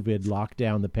COVID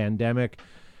lockdown, the pandemic,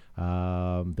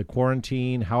 the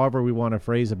quarantine, however we want to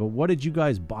phrase it. But what did you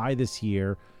guys buy this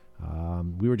year?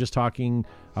 We were just talking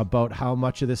about how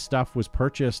much of this stuff was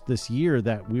purchased this year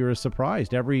that we were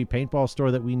surprised. Every paintball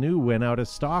store that we knew went out of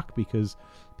stock because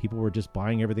people were just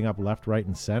buying everything up left, right,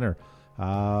 and center.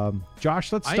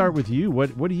 Josh, let's start with you.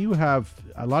 What do you have?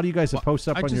 A lot of you guys have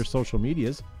posted up on your social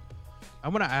medias. I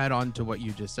want to add on to what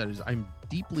you just said. Is I'm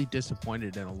deeply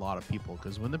disappointed in a lot of people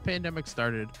because when the pandemic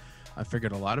started, I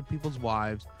figured a lot of people's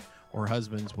wives or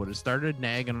husbands would have started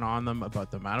nagging on them about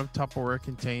the amount of Tupperware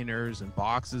containers and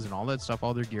boxes and all that stuff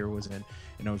all their gear was in.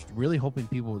 And I was really hoping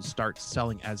people would start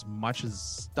selling as much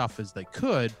stuff as they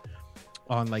could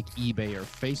on like eBay or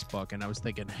Facebook. And I was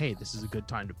thinking, hey, this is a good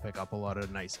time to pick up a lot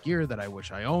of nice gear that I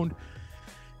wish I owned.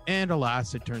 And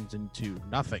alas, it turns into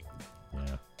nothing.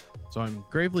 Yeah. So I'm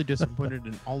gravely disappointed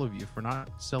in all of you for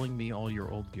not selling me all your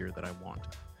old gear that I want.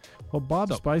 Well,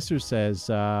 Bob Spicer says,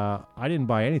 I didn't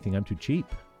buy anything. I'm too cheap.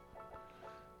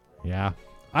 Yeah.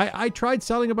 I tried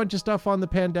selling a bunch of stuff on the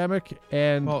pandemic,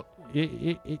 and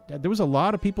there was a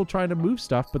lot of people trying to move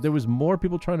stuff, but there was more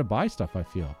people trying to buy stuff, I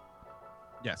feel.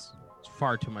 Yes. It's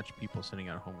far too much people sitting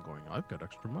at home going, I've got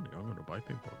extra money. I'm going to buy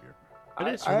paintball gear. I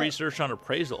did some research on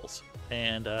appraisals,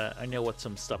 and I know what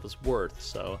some stuff is worth,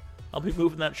 so I'll be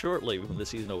moving that shortly when the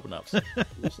season opens up.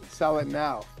 You should sell it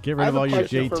now. Get rid of all your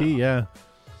JT, yeah.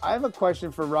 I have a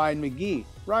question for Ryan McGee.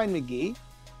 Ryan McGee,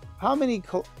 how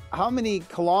many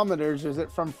kilometers is it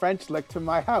from French Lick to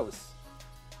my house?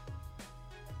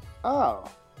 Oh.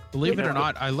 Believe it or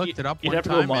not, I looked it up you'd one have to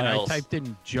go time and I miles. typed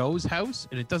in Joe's house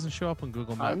and it doesn't show up on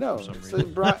Google Maps I know. for some So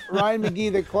reason. Ryan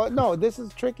McGee, no, this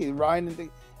is tricky. Ryan,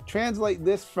 translate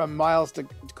this from miles to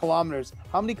kilometers.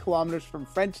 How many kilometers from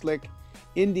French Lick,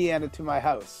 Indiana to my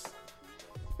house?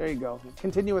 There you go.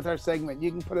 Continue with our segment. You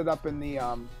can put it up in the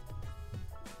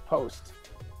post.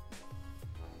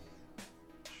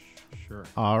 Sure.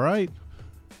 All right.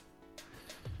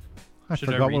 I Should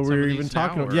I forgot read what we some were of even these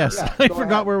talking now, about. or- Yes, Yeah, I go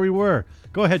forgot ahead. where we were.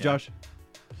 Go ahead, Josh.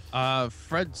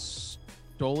 Fred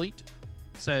Stolite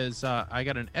says, I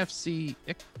got an FC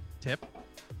IC tip,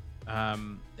 a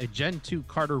Gen 2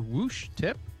 Carter Whoosh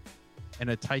tip, and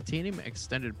a titanium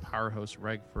extended powerhouse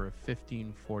reg for a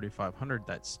 15-4500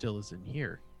 that still isn't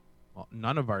here. Well,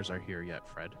 none of ours are here yet,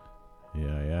 Fred.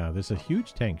 Yeah. There's a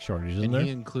huge tank shortage, isn't And there? he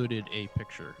included a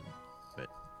picture of it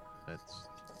that's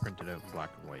printed out in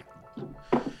black and white.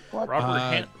 What?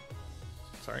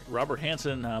 Robert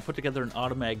Hansen put together an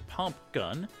Automag pump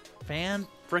gun.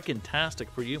 Fan-frickin-tastic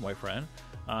for you, my friend.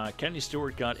 Kenny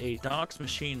Stewart got a Docs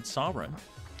Machine Sovereign.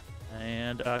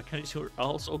 And Kenny Stewart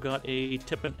also got a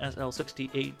Tippin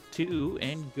SL68 too,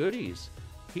 and goodies.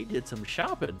 He did some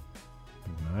shopping.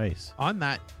 Nice. On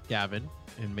that, Gavin,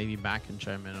 and maybe Matt can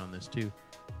chime in on this too.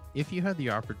 If you had the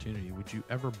opportunity, would you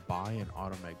ever buy an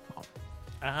Automag pump?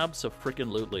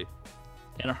 Abso-frickin-lutely.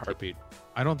 In a heartbeat.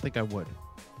 I don't think I would,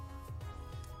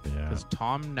 Yeah. because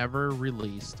Tom never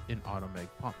released an Automag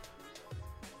pump.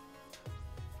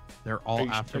 They're all Are you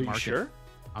aftermarket. sure?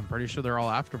 I'm pretty sure they're all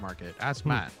aftermarket. Ask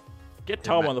Matt. Get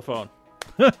Tom Matt- on the phone.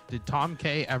 Did Tom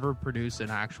K ever produce an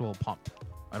actual pump?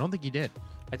 I don't think he did.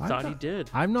 I thought he did.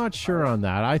 I'm not sure on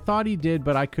that. I thought he did,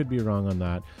 but I could be wrong on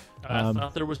that. I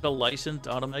thought there was a licensed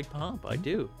Automag pump. I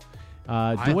do.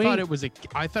 Dwayne,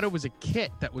 I thought it was a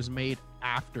kit that was made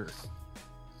after.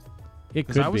 It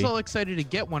Because could I was be. all excited to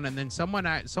get one, and then someone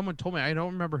told me, I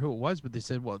don't remember who it was, but they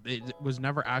said, well, it was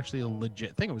never actually a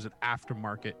legit thing. It was an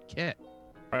aftermarket kit.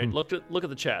 All right, look at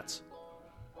the chats.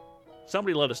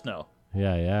 Somebody let us know.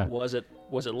 Yeah. Was it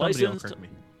Somebody will licensed? correct me.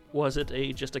 Was it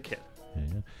just a kit?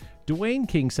 Yeah. Dwayne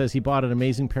King says he bought an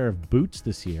amazing pair of boots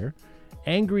this year.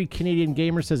 Angry Canadian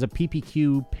Gamer says a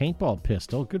PPQ paintball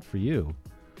pistol. Good for you.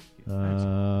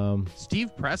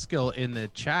 Steve Preskill in the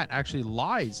chat actually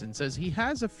lies and says he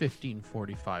has a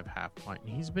 1545 half pint. And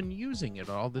he's been using it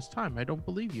all this time. I don't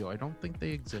believe you. I don't think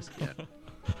they exist yet.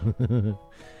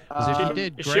 'Cause if he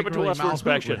did, ship it to Gregory us for Malhout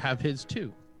inspection. would have his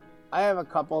too. I have a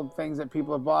couple of things that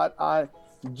people have bought.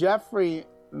 Jeffrey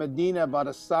Medina bought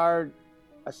a SAR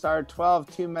 12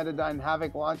 2 Metadyne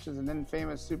Havoc launches, an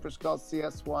infamous Super Skull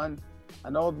CS1,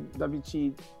 an old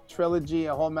WG trilogy,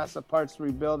 a whole mess of parts to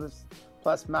rebuild this,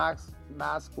 plus mask,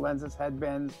 lenses,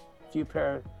 headbands, a few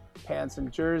pair of pants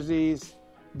and jerseys.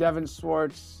 Devin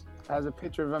Schwartz has a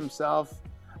picture of himself.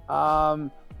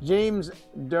 James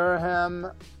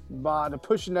Durham bought a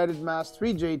Push United mask,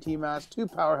 3 JT masks, 2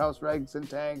 Powerhouse regs and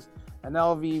tanks, an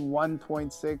LV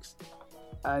 1.6,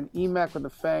 an EMAC with a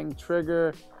Fang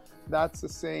trigger. That's the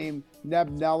same. Neb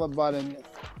Nella bought an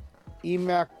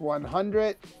EMAC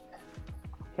 100.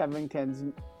 Kevin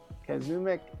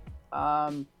Kazumic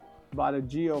bought a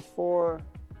GO4,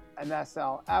 an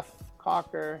SLF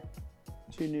Cocker,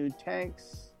 2 new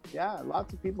tanks. Yeah,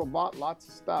 lots of people bought lots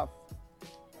of stuff.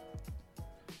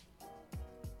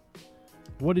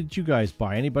 What did you guys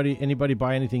buy? Anybody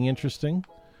buy anything interesting?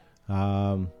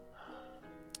 Yeah,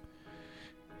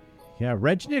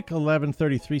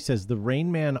 Regnick1133 says the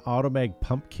Rainman Automag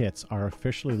pump kits are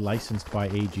officially licensed by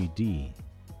AGD.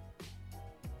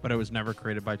 But it was never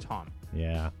created by Tom.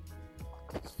 Yeah.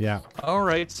 All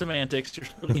right, semantics. You're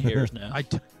splitting hairs now.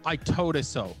 I told us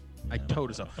so. I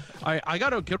told us so. I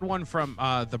got a good one from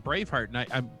the Braveheart,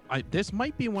 and I this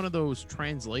might be one of those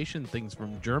translation things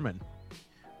from German.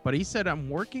 But he said, I'm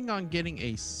working on getting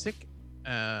a sick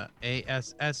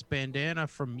ASS bandana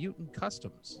from Mutant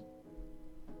Customs.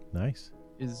 Nice.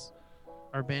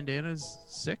 Are bandanas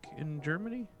sick in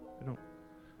Germany? I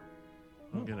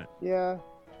don't get it. Yeah,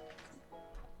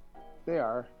 they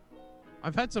are.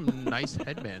 I've had some nice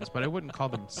headbands, but I wouldn't call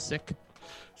them sick.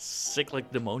 Sick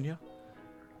like pneumonia?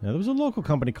 Now, there was a local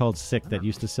company called Sick that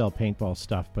used to sell paintball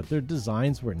stuff, but their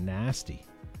designs were nasty.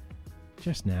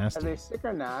 Just Are nasty. they sick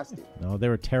or nasty? No, they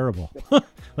were terrible.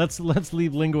 Let's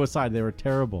leave lingo aside. They were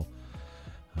terrible.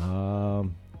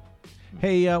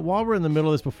 Hey, while we're in the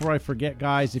middle of this, before I forget,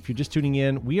 guys, if you're just tuning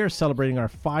in, we are celebrating our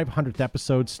 500th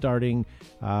episode starting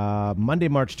Monday,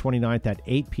 March 29th at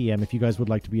 8 p.m. If you guys would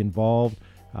like to be involved,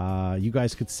 you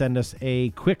guys could send us a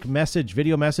quick message,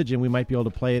 video message, and we might be able to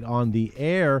play it on the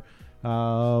air.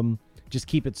 Just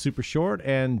keep it super short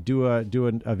and do a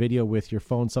video with your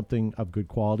phone, something of good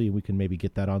quality, and we can maybe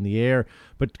get that on the air.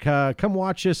 But come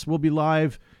watch us. We'll be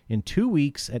live in 2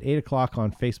 weeks at 8 o'clock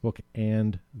on Facebook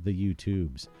and the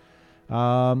YouTubes.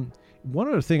 One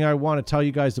other thing I want to tell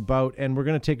you guys about, and we're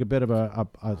going to take a bit of a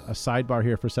sidebar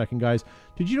here for a second, guys.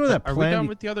 Did you know that Are we done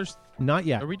with the others? Not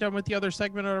yet. Are we done with the other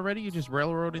segment already? You just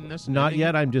railroading this? and Not ending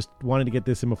yet. it? I'm just wanting to get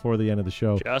this in before the end of the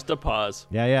show. Just a pause.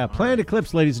 Yeah. Planned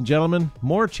Eclipse, ladies and gentlemen.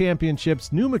 More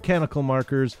championships, new mechanical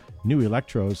markers, new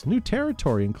electros, new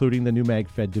territory, including the new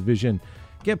MagFed division.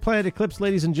 Get Planned Eclipse,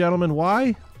 ladies and gentlemen.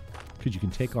 Why? Because you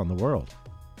can take on the world.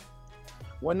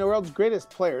 When the world's greatest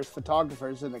players,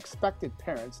 photographers, and expected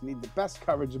parents need the best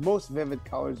coverage, most vivid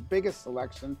colors, biggest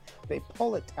selection, they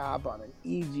pull a tab on an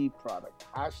EG product.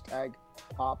 Hashtag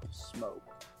Pop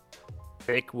Smoke.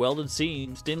 Fake welded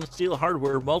seams, stainless steel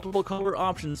hardware, multiple color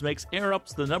options makes Air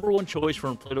Ups the #1 choice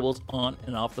for inflatables on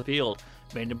and off the field.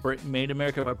 Made in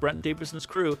America by Brent Davison's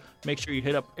crew. Make sure you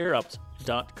hit up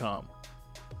airups.com.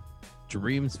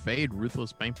 Dreams fade.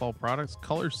 Ruthless paintball products,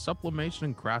 color sublimation,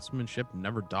 and craftsmanship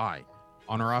never die.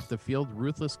 On or off the field,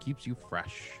 Ruthless keeps you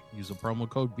fresh. Use the promo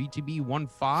code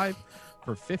BTB15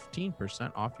 for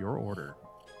 15% off your order.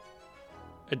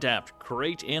 Adapt,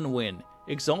 create, and win.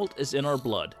 Exalt is in our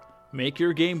blood. Make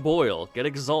your game boil. Get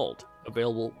Exalt.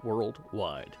 Available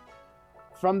worldwide.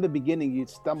 From the beginning, you'd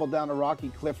stumble down a rocky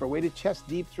cliff or waded chest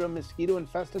deep through a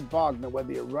mosquito-infested bog. Now,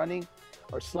 whether you're running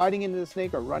or sliding into the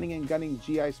snake or running and gunning,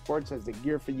 GI Sports has the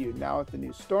gear for you. Now with the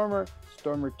new Stormer,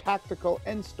 Stormer Tactical,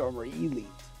 and Stormer Elite.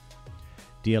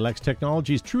 DLX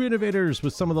Technologies, true innovators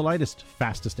with some of the lightest,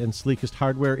 fastest, and sleekest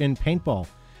hardware in paintball.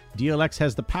 DLX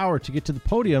has the power to get to the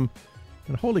podium,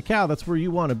 and holy cow, that's where you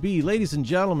want to be. Ladies and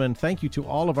gentlemen, thank you to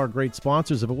all of our great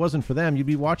sponsors. If it wasn't for them, you'd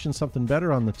be watching something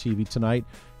better on the TV tonight.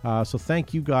 So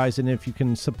thank you guys, and if you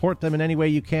can support them in any way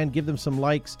you can, give them some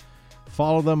likes,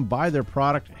 Follow them, buy their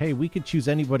product. Hey, we could choose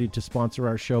anybody to sponsor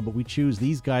our show, but we choose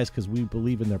these guys because we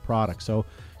believe in their product. So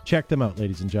check them out,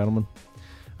 ladies and gentlemen.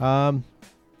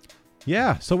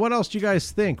 Yeah. So what else do you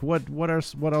guys think? What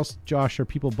else, Josh, are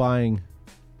people buying?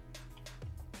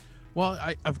 Well,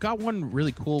 I've got one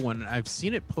really cool one. I've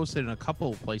seen it posted in a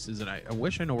couple of places, and I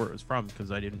wish I know where it was from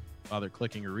because I didn't bother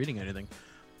clicking or reading anything.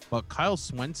 But Kyle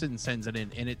Swenson sends it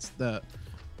in, and it's a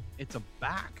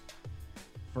back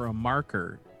for a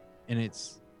marker, and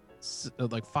it's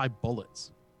like 5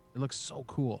 bullets. It looks so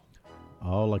cool.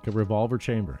 Oh, like a revolver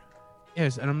chamber.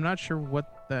 Yes, and I'm not sure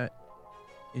what that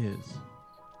is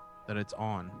that it's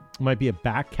on. It might be a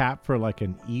back cap for like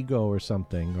an Ego or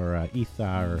something, or a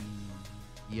Etha. Or...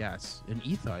 Yes, an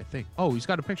Etha, I think. Oh, he's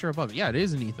got a picture above it. Yeah, it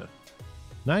is an Etha.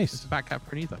 Nice. It's a back cap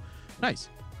for an Etha. Nice.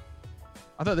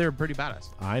 I thought they were pretty badass.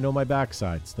 I know my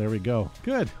backsides. There we go.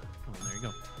 Good. Oh, there you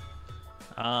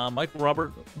go. Michael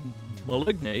Robert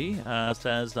Maligne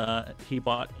says he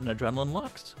bought an Adrenaline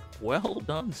Lux. Well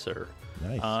done, sir.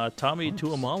 Nice. Tommy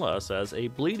Tuamala says a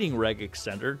bleeding reg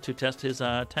extender to test his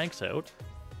tanks out.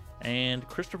 And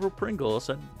Christopher Pringle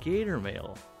said Gator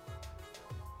Mail.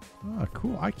 Oh,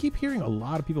 cool. I keep hearing a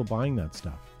lot of people buying that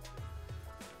stuff.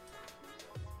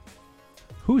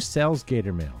 Who sells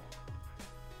Gator Mail?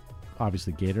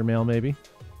 Obviously Gator Mail, maybe.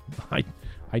 I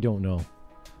don't know.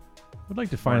 I'd like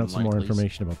to find out some more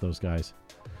information about those guys.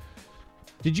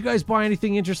 Did you guys buy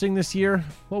anything interesting this year?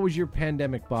 What was your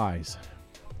pandemic buys?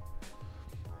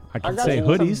 I could say some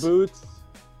hoodies. Boots.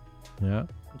 Yeah.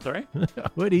 I'm sorry?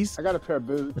 Hoodies. I got a pair of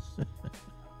boots.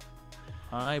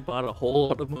 I bought a whole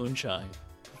lot of moonshine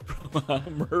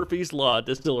from Murphy's Law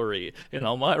Distillery in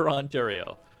Elmira,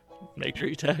 Ontario. Make sure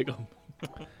you tag them.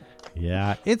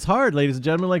 Yeah, it's hard, ladies and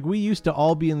gentlemen. Like, we used to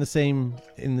all be in the same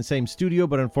studio,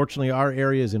 but unfortunately our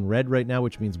area is in red right now,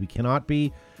 which means we cannot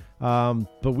be. But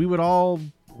we would all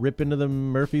rip into the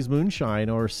Murphy's Moonshine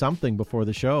or something before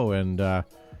the show, and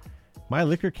my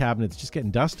liquor cabinet's just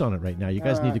getting dust on it right now. You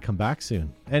guys need to come back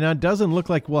soon. And it doesn't look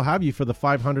like we'll have you for the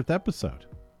 500th episode.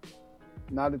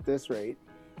 Not at this rate.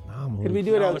 No, Could we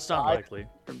do it No, it's not outside, likely.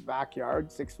 or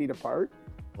backyard, 6 feet apart?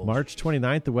 March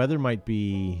 29th, the weather might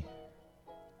be...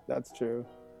 That's true.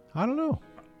 I don't know.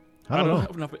 I don't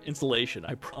have enough insulation.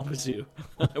 I promise you,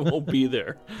 I won't be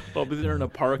there. I'll be there in a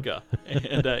parka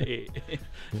and a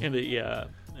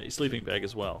sleeping bag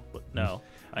as well. But no,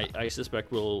 I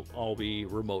suspect we'll all be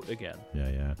remote again.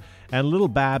 Yeah. And little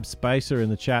Bab Spicer in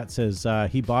the chat says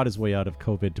he bought his way out of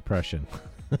COVID depression.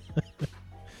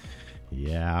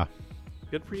 Yeah.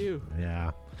 Good for you.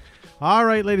 Yeah. All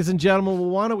right, ladies and gentlemen, well,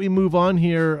 why don't we move on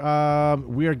here?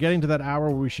 We are getting to that hour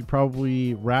where we should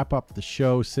probably wrap up the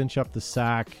show, cinch up the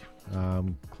sack,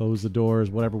 close the doors,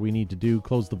 whatever we need to do,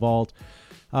 close the vault.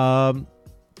 What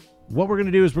we're going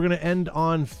to do is we're going to end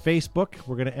on Facebook.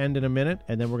 We're going to end in a minute,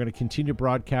 and then we're going to continue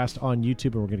broadcast on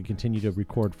YouTube, and we're going to continue to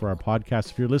record for our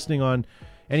podcast. If you're listening on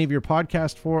any of your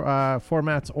podcast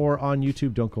formats or on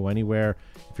YouTube, don't go anywhere.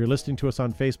 If you're listening to us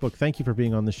on Facebook, thank you for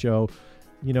being on the show.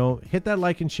 You know, hit that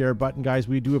like and share button, guys.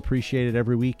 We do appreciate it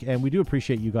every week, and we do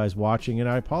appreciate you guys watching. And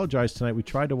I apologize tonight. We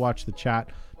tried to watch the chat,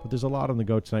 but there's a lot on the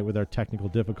go tonight with our technical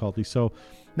difficulties. So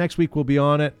next week we'll be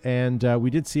on it, and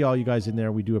we did see all you guys in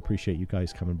there. We do appreciate you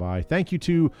guys coming by. Thank you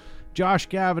to Josh,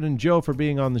 Gavin, and Joe for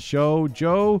being on the show.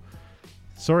 Joe,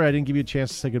 sorry I didn't give you a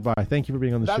chance to say goodbye. Thank you for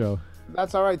being on the show.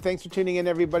 That's all right. Thanks for tuning in,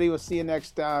 everybody. We'll see you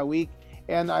next week.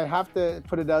 And I have to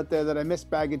put it out there that I miss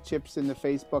Bag of Chips in the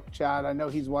Facebook chat. I know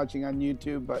he's watching on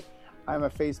YouTube, but I'm a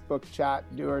Facebook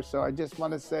chat doer, so I just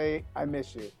want to say I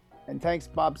miss you. And thanks,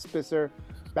 Bab Spisser,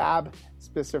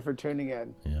 for tuning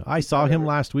in. Yeah, I saw him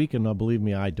last week, and believe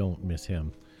me, I don't miss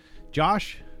him.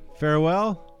 Josh,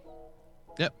 farewell.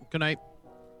 Yep, good night.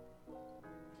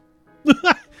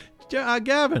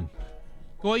 Gavin.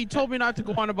 Well, you told me not to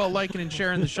go on about liking and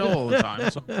sharing the show all the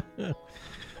time, so...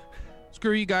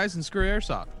 Screw you guys and screw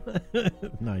Airsoft.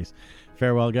 Nice.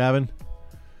 Farewell, Gavin.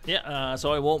 Yeah,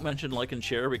 so I won't mention like and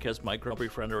share because my grumpy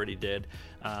friend already did,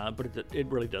 but it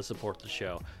really does support the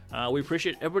show. We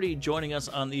appreciate everybody joining us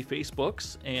on the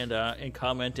Facebooks and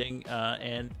commenting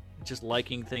and just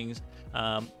liking things.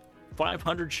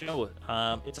 500 show.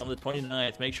 It's on the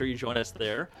 29th. Make sure you join us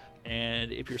there.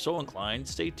 And if you're so inclined,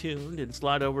 stay tuned and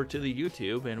slide over to the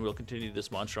YouTube, and we'll continue this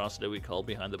monstrosity we call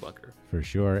Behind the Bunker. For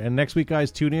sure. And next week,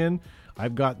 guys, tune in.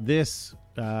 I've got this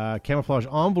camouflage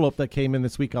envelope that came in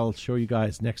this week. I'll show you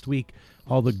guys next week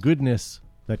all the goodness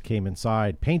that came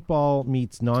inside. Paintball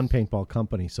meets non-paintball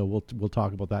company. So we'll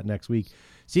talk about that next week.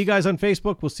 See you guys on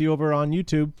Facebook. We'll see you over on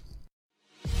YouTube.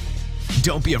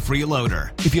 Don't be a freeloader.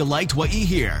 If you liked what you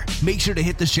hear, make sure to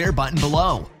hit the share button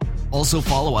below. Also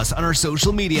follow us on our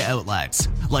social media outlets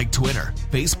like Twitter,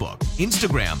 Facebook,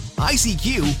 Instagram,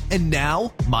 ICQ, and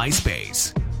now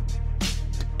MySpace.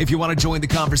 If you want to join the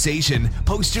conversation,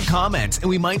 post your comments and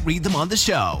we might read them on the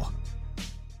show.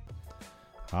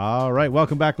 All right,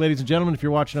 welcome back, ladies and gentlemen. If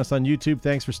you're watching us on YouTube,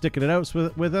 thanks for sticking it out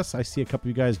with us. I see a couple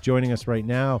of you guys joining us right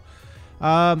now.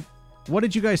 What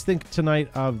did you guys think tonight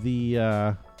of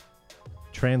the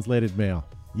translated mail?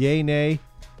 Yay, nay?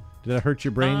 Did it hurt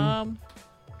your brain?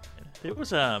 It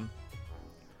was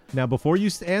Now, before you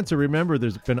answer, remember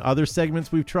there's been other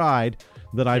segments we've tried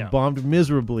that I've Yeah. bombed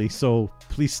miserably, so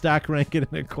please stack rank it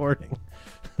in according.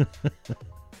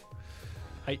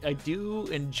 I do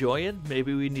enjoy it.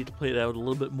 Maybe we need to play it out a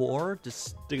little bit more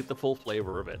just to get the full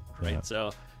flavor of it, right? Yeah.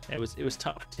 So it was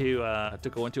tough to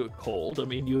go into it cold. I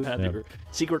mean, you had Yeah. your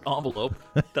secret envelope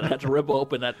that I had to rip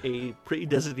open at a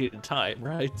pre-designated time,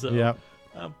 right? So Yeah.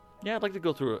 yeah, I'd like to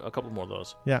go through a couple more of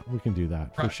those. Yeah, we can do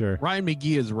that for sure. Ryan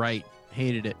McGee is right.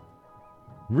 Hated it.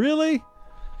 Really?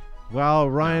 Well,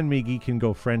 Ryan McGee can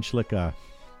go French like a...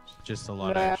 Just a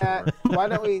lot of extra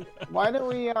work. Why don't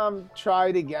we try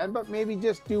it again, but maybe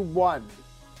just do one.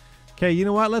 Okay, you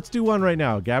know what? Let's do one right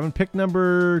now. Gavin, pick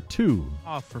number 2.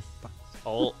 Oh, for fuck's sake.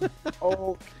 Oh,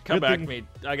 Oh, come Good back, thing- mate.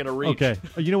 I gotta reach. Okay.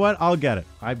 You know what? I'll get it.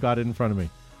 I've got it in front of me.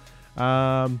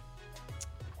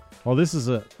 Oh, this is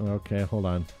a... Okay, hold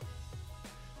on.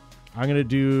 I'm going to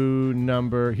do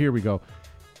number... Here we go.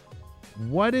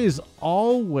 What is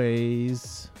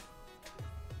always...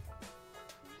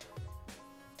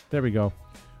 There we go.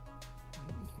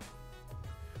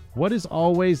 What is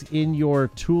always in your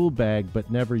tool bag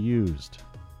but never used?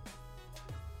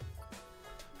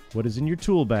 What is in your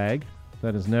tool bag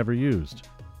that is never used?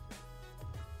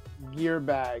 gear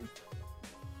bag.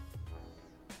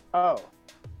 Oh,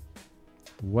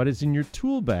 What is in your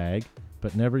tool bag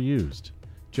but never used?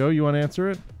 Joe, you want to answer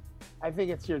it? I think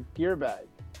it's your gear bag.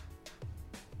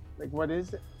 Like, what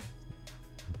is it?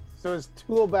 So is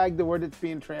tool bag the word that's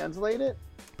being translated?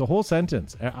 The whole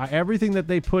sentence. Everything that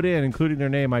they put in, including their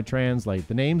name, I translate.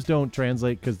 The names don't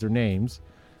translate because they're names,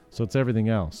 so it's everything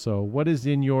else. So what is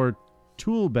in your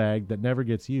tool bag that never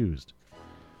gets used?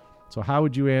 So how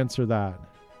would you answer that?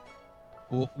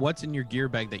 Well, what's in your gear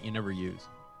bag that you never use?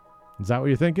 Is that what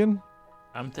you're thinking?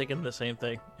 I'm thinking the same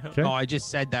thing. Okay. No, I just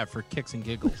said that for kicks and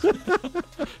giggles.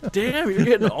 Damn, you're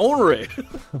getting ornery.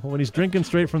 When he's drinking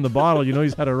straight from the bottle, you know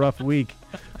he's had a rough week.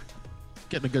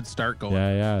 Getting a good start going.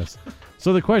 Yeah, yes.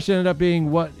 So the question ended up being,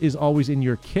 what is always in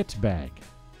your kit bag,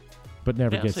 but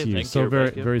never Yeah, gets same used? thing, So gear very,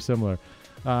 bag, yeah. very similar.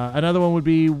 Another one would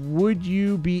be, would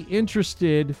you be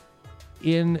interested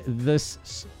in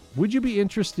this? Would you be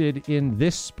interested in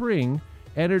this spring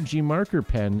energy marker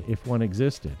pen if one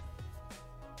existed?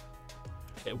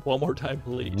 Okay, one more time,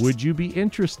 please. Would you be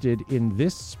interested in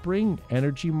this spring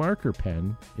energy marker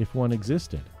pen if one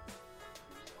existed?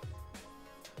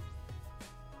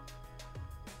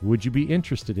 Would you be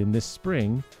interested in this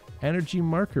spring energy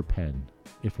marker pen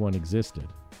if one existed?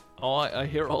 Oh, I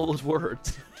hear all those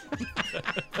words.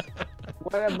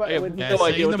 What about I have would Yeah, no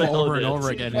idea saying what them the hell over it and is. over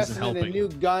again invest isn't in helping.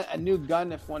 a new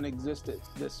gun if one existed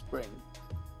this spring?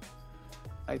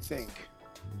 I think.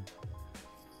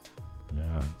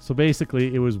 Yeah. So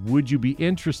basically, it was, would you be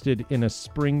interested in a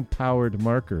spring-powered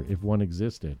marker if one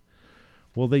existed?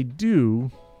 Well, they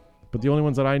do, but the only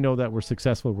ones that I know that were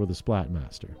successful were the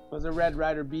Splatmaster. It was a Red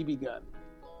Ryder BB gun.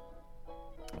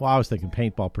 Well, I was thinking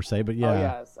paintball per se, but yeah. Oh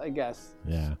yes, I guess.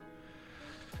 Yeah.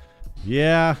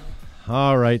 Yeah.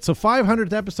 All right. So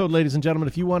 500th episode, ladies and gentlemen.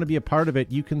 If you want to be a part of it,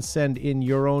 you can send in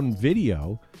your own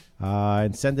video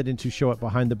and send it into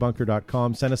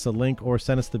show@behindthebunker.com. Send us a link or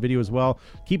send us the video as well.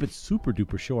 Keep it super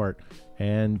duper short,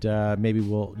 and maybe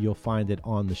you'll find it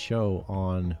on the show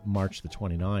on March the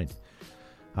 29th.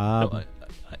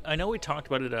 I know we talked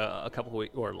about it a couple of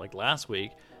weeks, or like last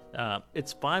week.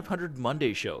 It's 500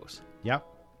 Monday shows. Yep.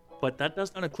 But that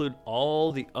does not include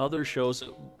all the other shows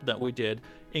that we did,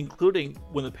 including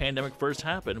when the pandemic first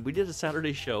happened. We did a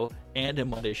Saturday show and a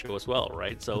Monday show as well,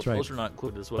 right? So That's right. those are not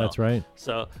included as well. That's right.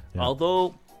 So Yeah.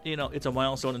 although, it's a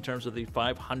milestone in terms of the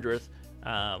 500th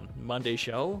Monday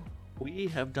show, we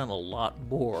have done a lot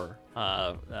more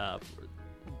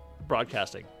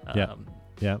broadcasting. Yeah.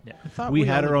 Yeah. yeah. I thought We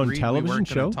had all our own agreed television we weren't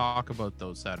show. gonna talk about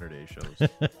those Saturday shows.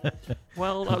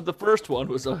 Well, the first one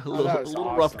was a little, that was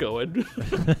rough awesome. going.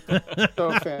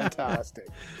 So fantastic.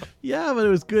 Yeah, but it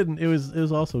was good. And it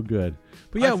was also good.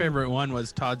 But My yeah, favorite one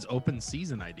was Todd's open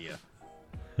season idea.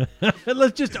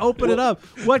 let's just open it up.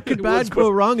 What could bad go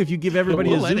wrong if you give everybody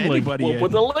We'll a let Zoom link? anybody We'll in.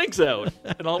 put the links out,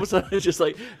 and all of a sudden it's just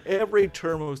like every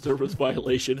term of service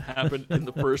violation happened in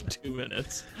the first 2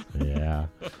 minutes. Yeah.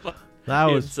 That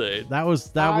was Insane. that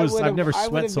was I've never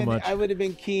sweat so much. I would have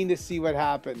been keen to see what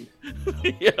happened.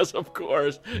 Yes, of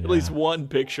course. At least one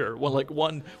picture. Well, like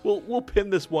one. We'll pin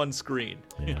this one screen.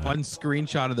 One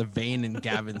screenshot of the vein in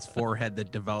Gavin's forehead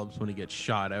that develops when he gets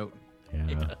shot out.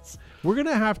 Yeah. Yes. We're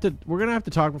gonna have to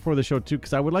talk before the show too,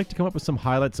 because I would like to come up with some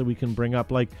highlights that we can bring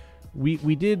up. Like we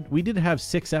did have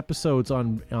 6 episodes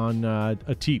on a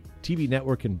TV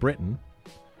network in Britain.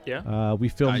 Yeah. We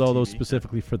filmed ITV, all those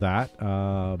specifically for that.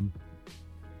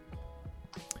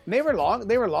 They were long.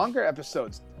 They were longer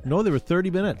episodes. No, they were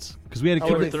 30 minutes because we had to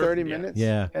keep Only it. 30 minutes.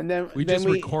 Yeah. And then We then just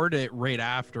record it right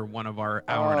after one of our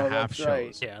hour and a half that's shows.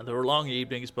 right. Yeah, there were long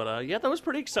evenings, but yeah, that was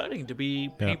pretty exciting to be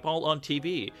Yeah. paintball on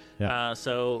TV. Yeah.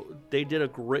 So they did a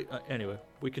great. Anyway,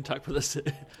 we can talk for this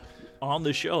on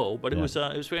the show, but it was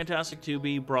fantastic to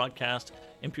be broadcast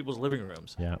in people's living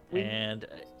rooms. Yeah. And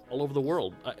all over the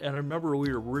world. And I remember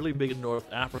we were really big in North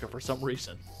Africa for some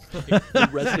reason. We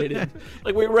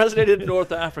resonated in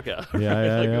North Africa. Yeah, Like,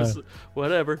 yeah. it was,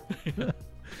 whatever.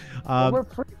 Well,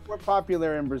 we're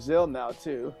popular in Brazil now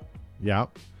too. Yeah.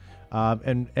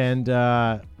 And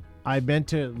I meant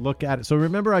to look at it. So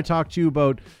remember I talked to you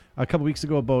about a couple weeks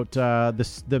ago about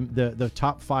the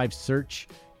top 5 search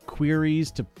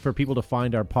queries for people to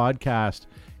find our podcast,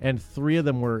 and 3 of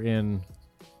them were in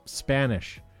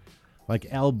Spanish. Like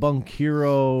El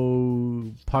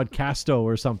Bunquero Podcasto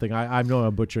or something. I know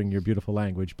I'm butchering your beautiful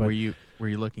language, but Were you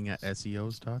looking at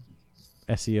SEOs, Todd?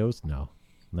 SEOs?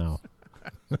 No.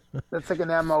 That's like an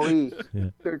MOE,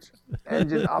 search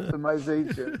engine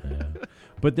optimization.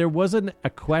 But there wasn't a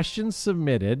question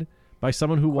submitted by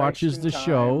someone who watches the Question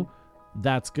show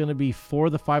that's going to be for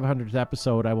the 500th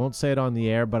episode. I won't say it on the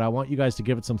air, but I want you guys to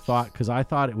give it some thought, because I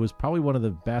thought it was probably one of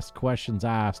the best questions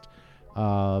asked.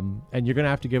 And you're going to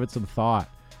have to give it some thought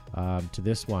to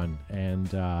this one.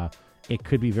 And it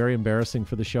could be very embarrassing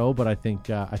for the show, but I think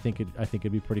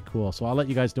it'd be pretty cool. So I'll let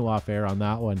you guys know off air on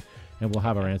that one, and we'll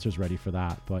have our answers ready for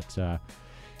that. But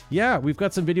yeah, we've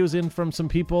got some videos in from some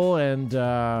people, and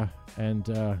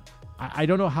I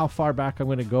don't know how far back I'm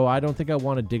going to go. I don't think I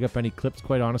want to dig up any clips,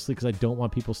 quite honestly, because I don't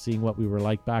want people seeing what we were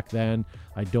like back then.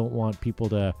 I don't want people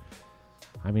to.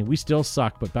 I mean, we still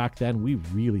suck, but back then we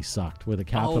really sucked. With a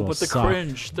capital Oh, but the suck.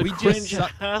 cringe. The We just cringe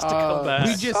suck- has to come back.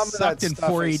 We Some just of that sucked in stuff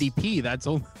is- 480p. That's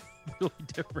only the only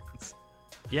difference.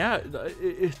 Yeah,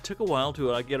 it took a while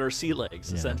to get our sea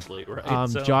legs, essentially, right?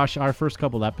 So- Josh, our first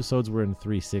couple episodes were in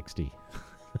 360.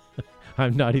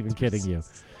 I'm not even kidding you.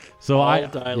 So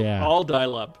all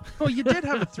dial up. Oh, you did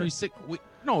have a 360.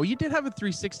 No, you did have a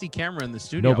 360 camera in the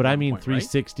studio. No, but at I one mean point, right?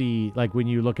 360. Like when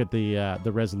you look at the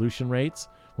resolution rates,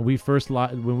 when we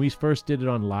first did it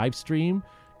on live stream,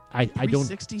 I don't.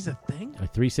 360's a thing. A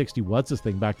 360 was this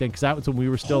thing back then, because that was when we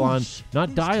were still on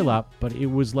not dial up, but it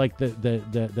was like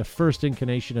the first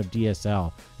incarnation of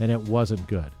DSL, and it wasn't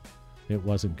good. It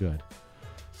wasn't good.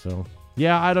 So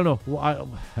yeah, I don't know. Well,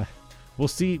 we'll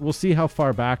see how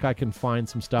far back I can find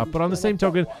some stuff. But on the same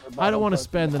token, I don't want to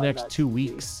spend the next 2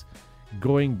 weeks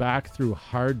going back through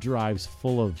hard drives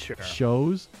full of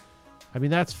shows. I mean,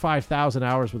 that's 5,000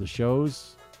 hours worth of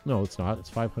shows. No, it's not. It's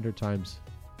 500 times.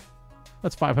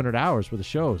 That's 500 hours worth of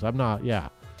shows. I'm not. Yeah.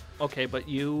 Okay, but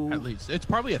At least it's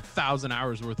probably 1,000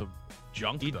 hours worth of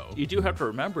junk, though. you do have to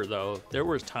remember, though, there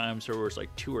was times there was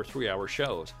like 2 or 3 hour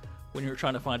shows when you were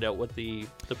trying to find out what the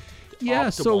Yeah,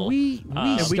 so optimal, we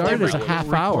And we started did as a half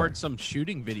record hour. some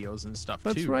shooting videos and stuff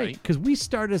That's too, right, because we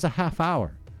started as a half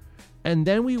hour, and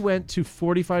then we went to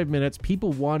 45 minutes.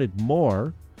 People wanted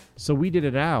more, so we did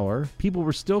an hour. People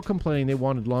were still complaining they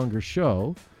wanted longer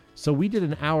show, so we did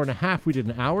an hour and a half. We did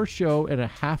an hour show and a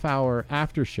half hour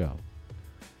after show,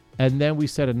 and then we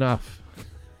said enough.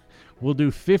 We'll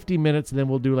do 50 minutes, and then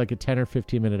we'll do like a 10 or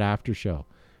 15 minute after show,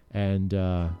 and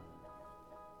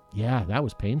yeah, that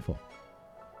was painful.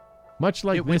 Much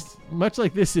like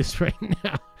this is right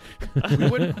now. We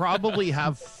would probably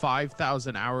have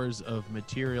 5,000 hours of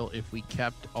material if we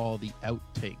kept all the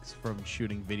outtakes from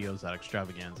shooting videos at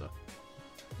Extravaganza.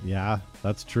 Yeah,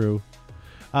 that's true.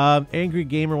 Angry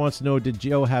Gamer wants to know, did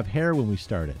Joe have hair when we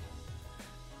started?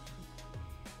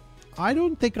 I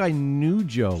don't think I knew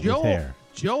Joe with hair.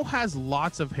 Joe has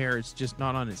lots of hair. It's just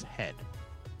not on his head.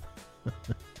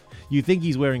 You think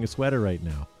he's wearing a sweater right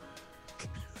now?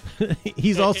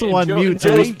 He's also And on Joe- mute. That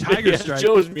So ain't Tiger Stripe.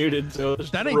 Joe's muted, so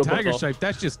That ain't Tiger Stripe.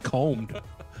 That's just combed.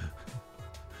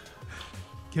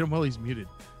 Get him while he's muted.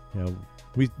 yeah,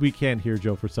 we can't hear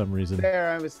Joe for some reason.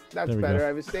 That's There we better. go.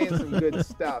 I was saying some good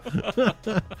stuff.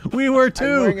 We were I'm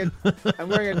too.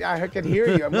 wearing I can hear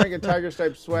you. I'm wearing a tiger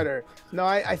stripe sweater. No,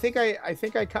 I think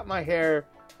I cut my hair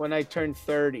when I turned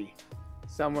 30,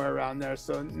 somewhere around there.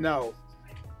 So no.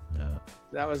 Yeah.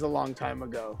 That was a long time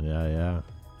ago. Yeah.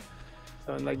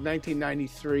 So in like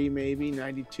 1993, maybe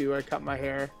 92, I cut my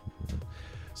hair.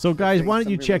 So guys, think why don't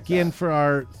you something check like in that. for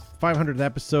our 500th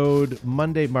episode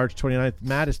Monday, March 29th.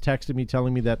 Matt has texted me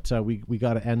telling me that we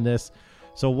got to end this.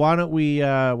 So why don't we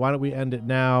end it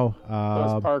now? That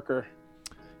was Parker.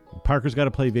 Parker's got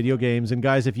to play video games. And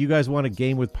guys, if you guys want a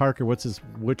game with Parker, what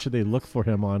should they look for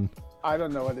him on? I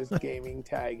don't know what his gaming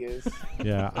tag is.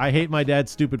 Yeah, I hate my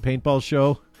dad's stupid paintball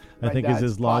show. I My think is dad's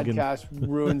his login. podcast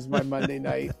ruins my Monday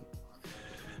night.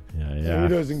 Yeah. He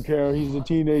doesn't care. He's a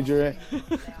teenager.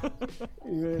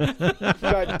 He's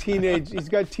got teenage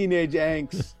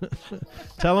angst.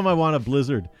 Tell him I want a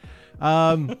blizzard.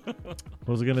 What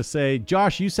was I gonna say?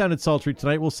 Josh, you sounded sultry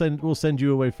tonight. We'll send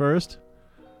you away first.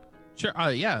 Sure.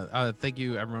 Thank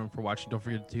you, everyone, for watching. Don't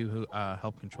forget to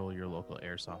help control your local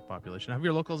airsoft population. Have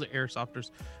your locals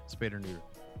airsofters spayed or neutered.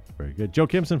 Very good. Joe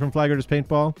Kimson from Flaggers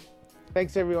Paintball.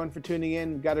 Thanks everyone for tuning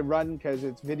in. Got to run because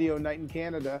it's video night in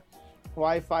Canada.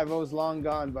 Y50 is long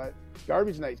gone, but it's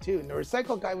garbage night too. And the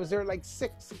recycle guy was there at like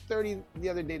 6:30 the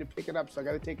other day to pick it up, so I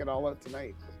got to take it all out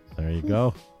tonight. There you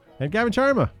go. And Gavin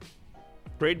Charma.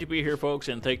 Great to be here, folks,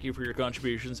 and thank you for your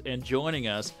contributions and joining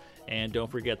us. And don't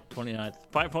forget the 29th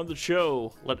 500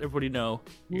 show. Let everybody know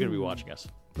you're going to be watching us.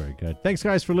 Very good. Thanks,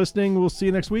 guys, for listening. We'll see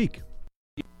you next week.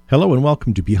 Hello, and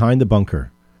welcome to Behind the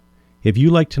Bunker. If you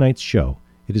like tonight's show,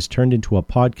 it is turned into a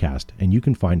podcast, and you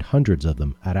can find hundreds of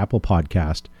them at Apple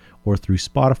Podcast or through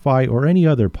Spotify or any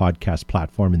other podcast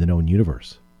platform in the known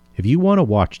universe. If you want to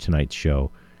watch tonight's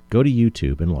show, go to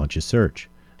YouTube and launch a search.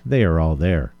 They are all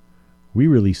there. We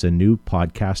release a new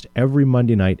podcast every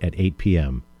Monday night at 8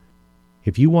 p.m.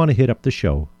 If you want to hit up the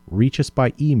show, reach us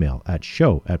by email at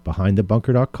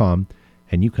show@behindthebunker.com,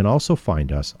 and you can also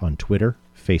find us on Twitter,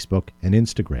 Facebook, and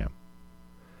Instagram.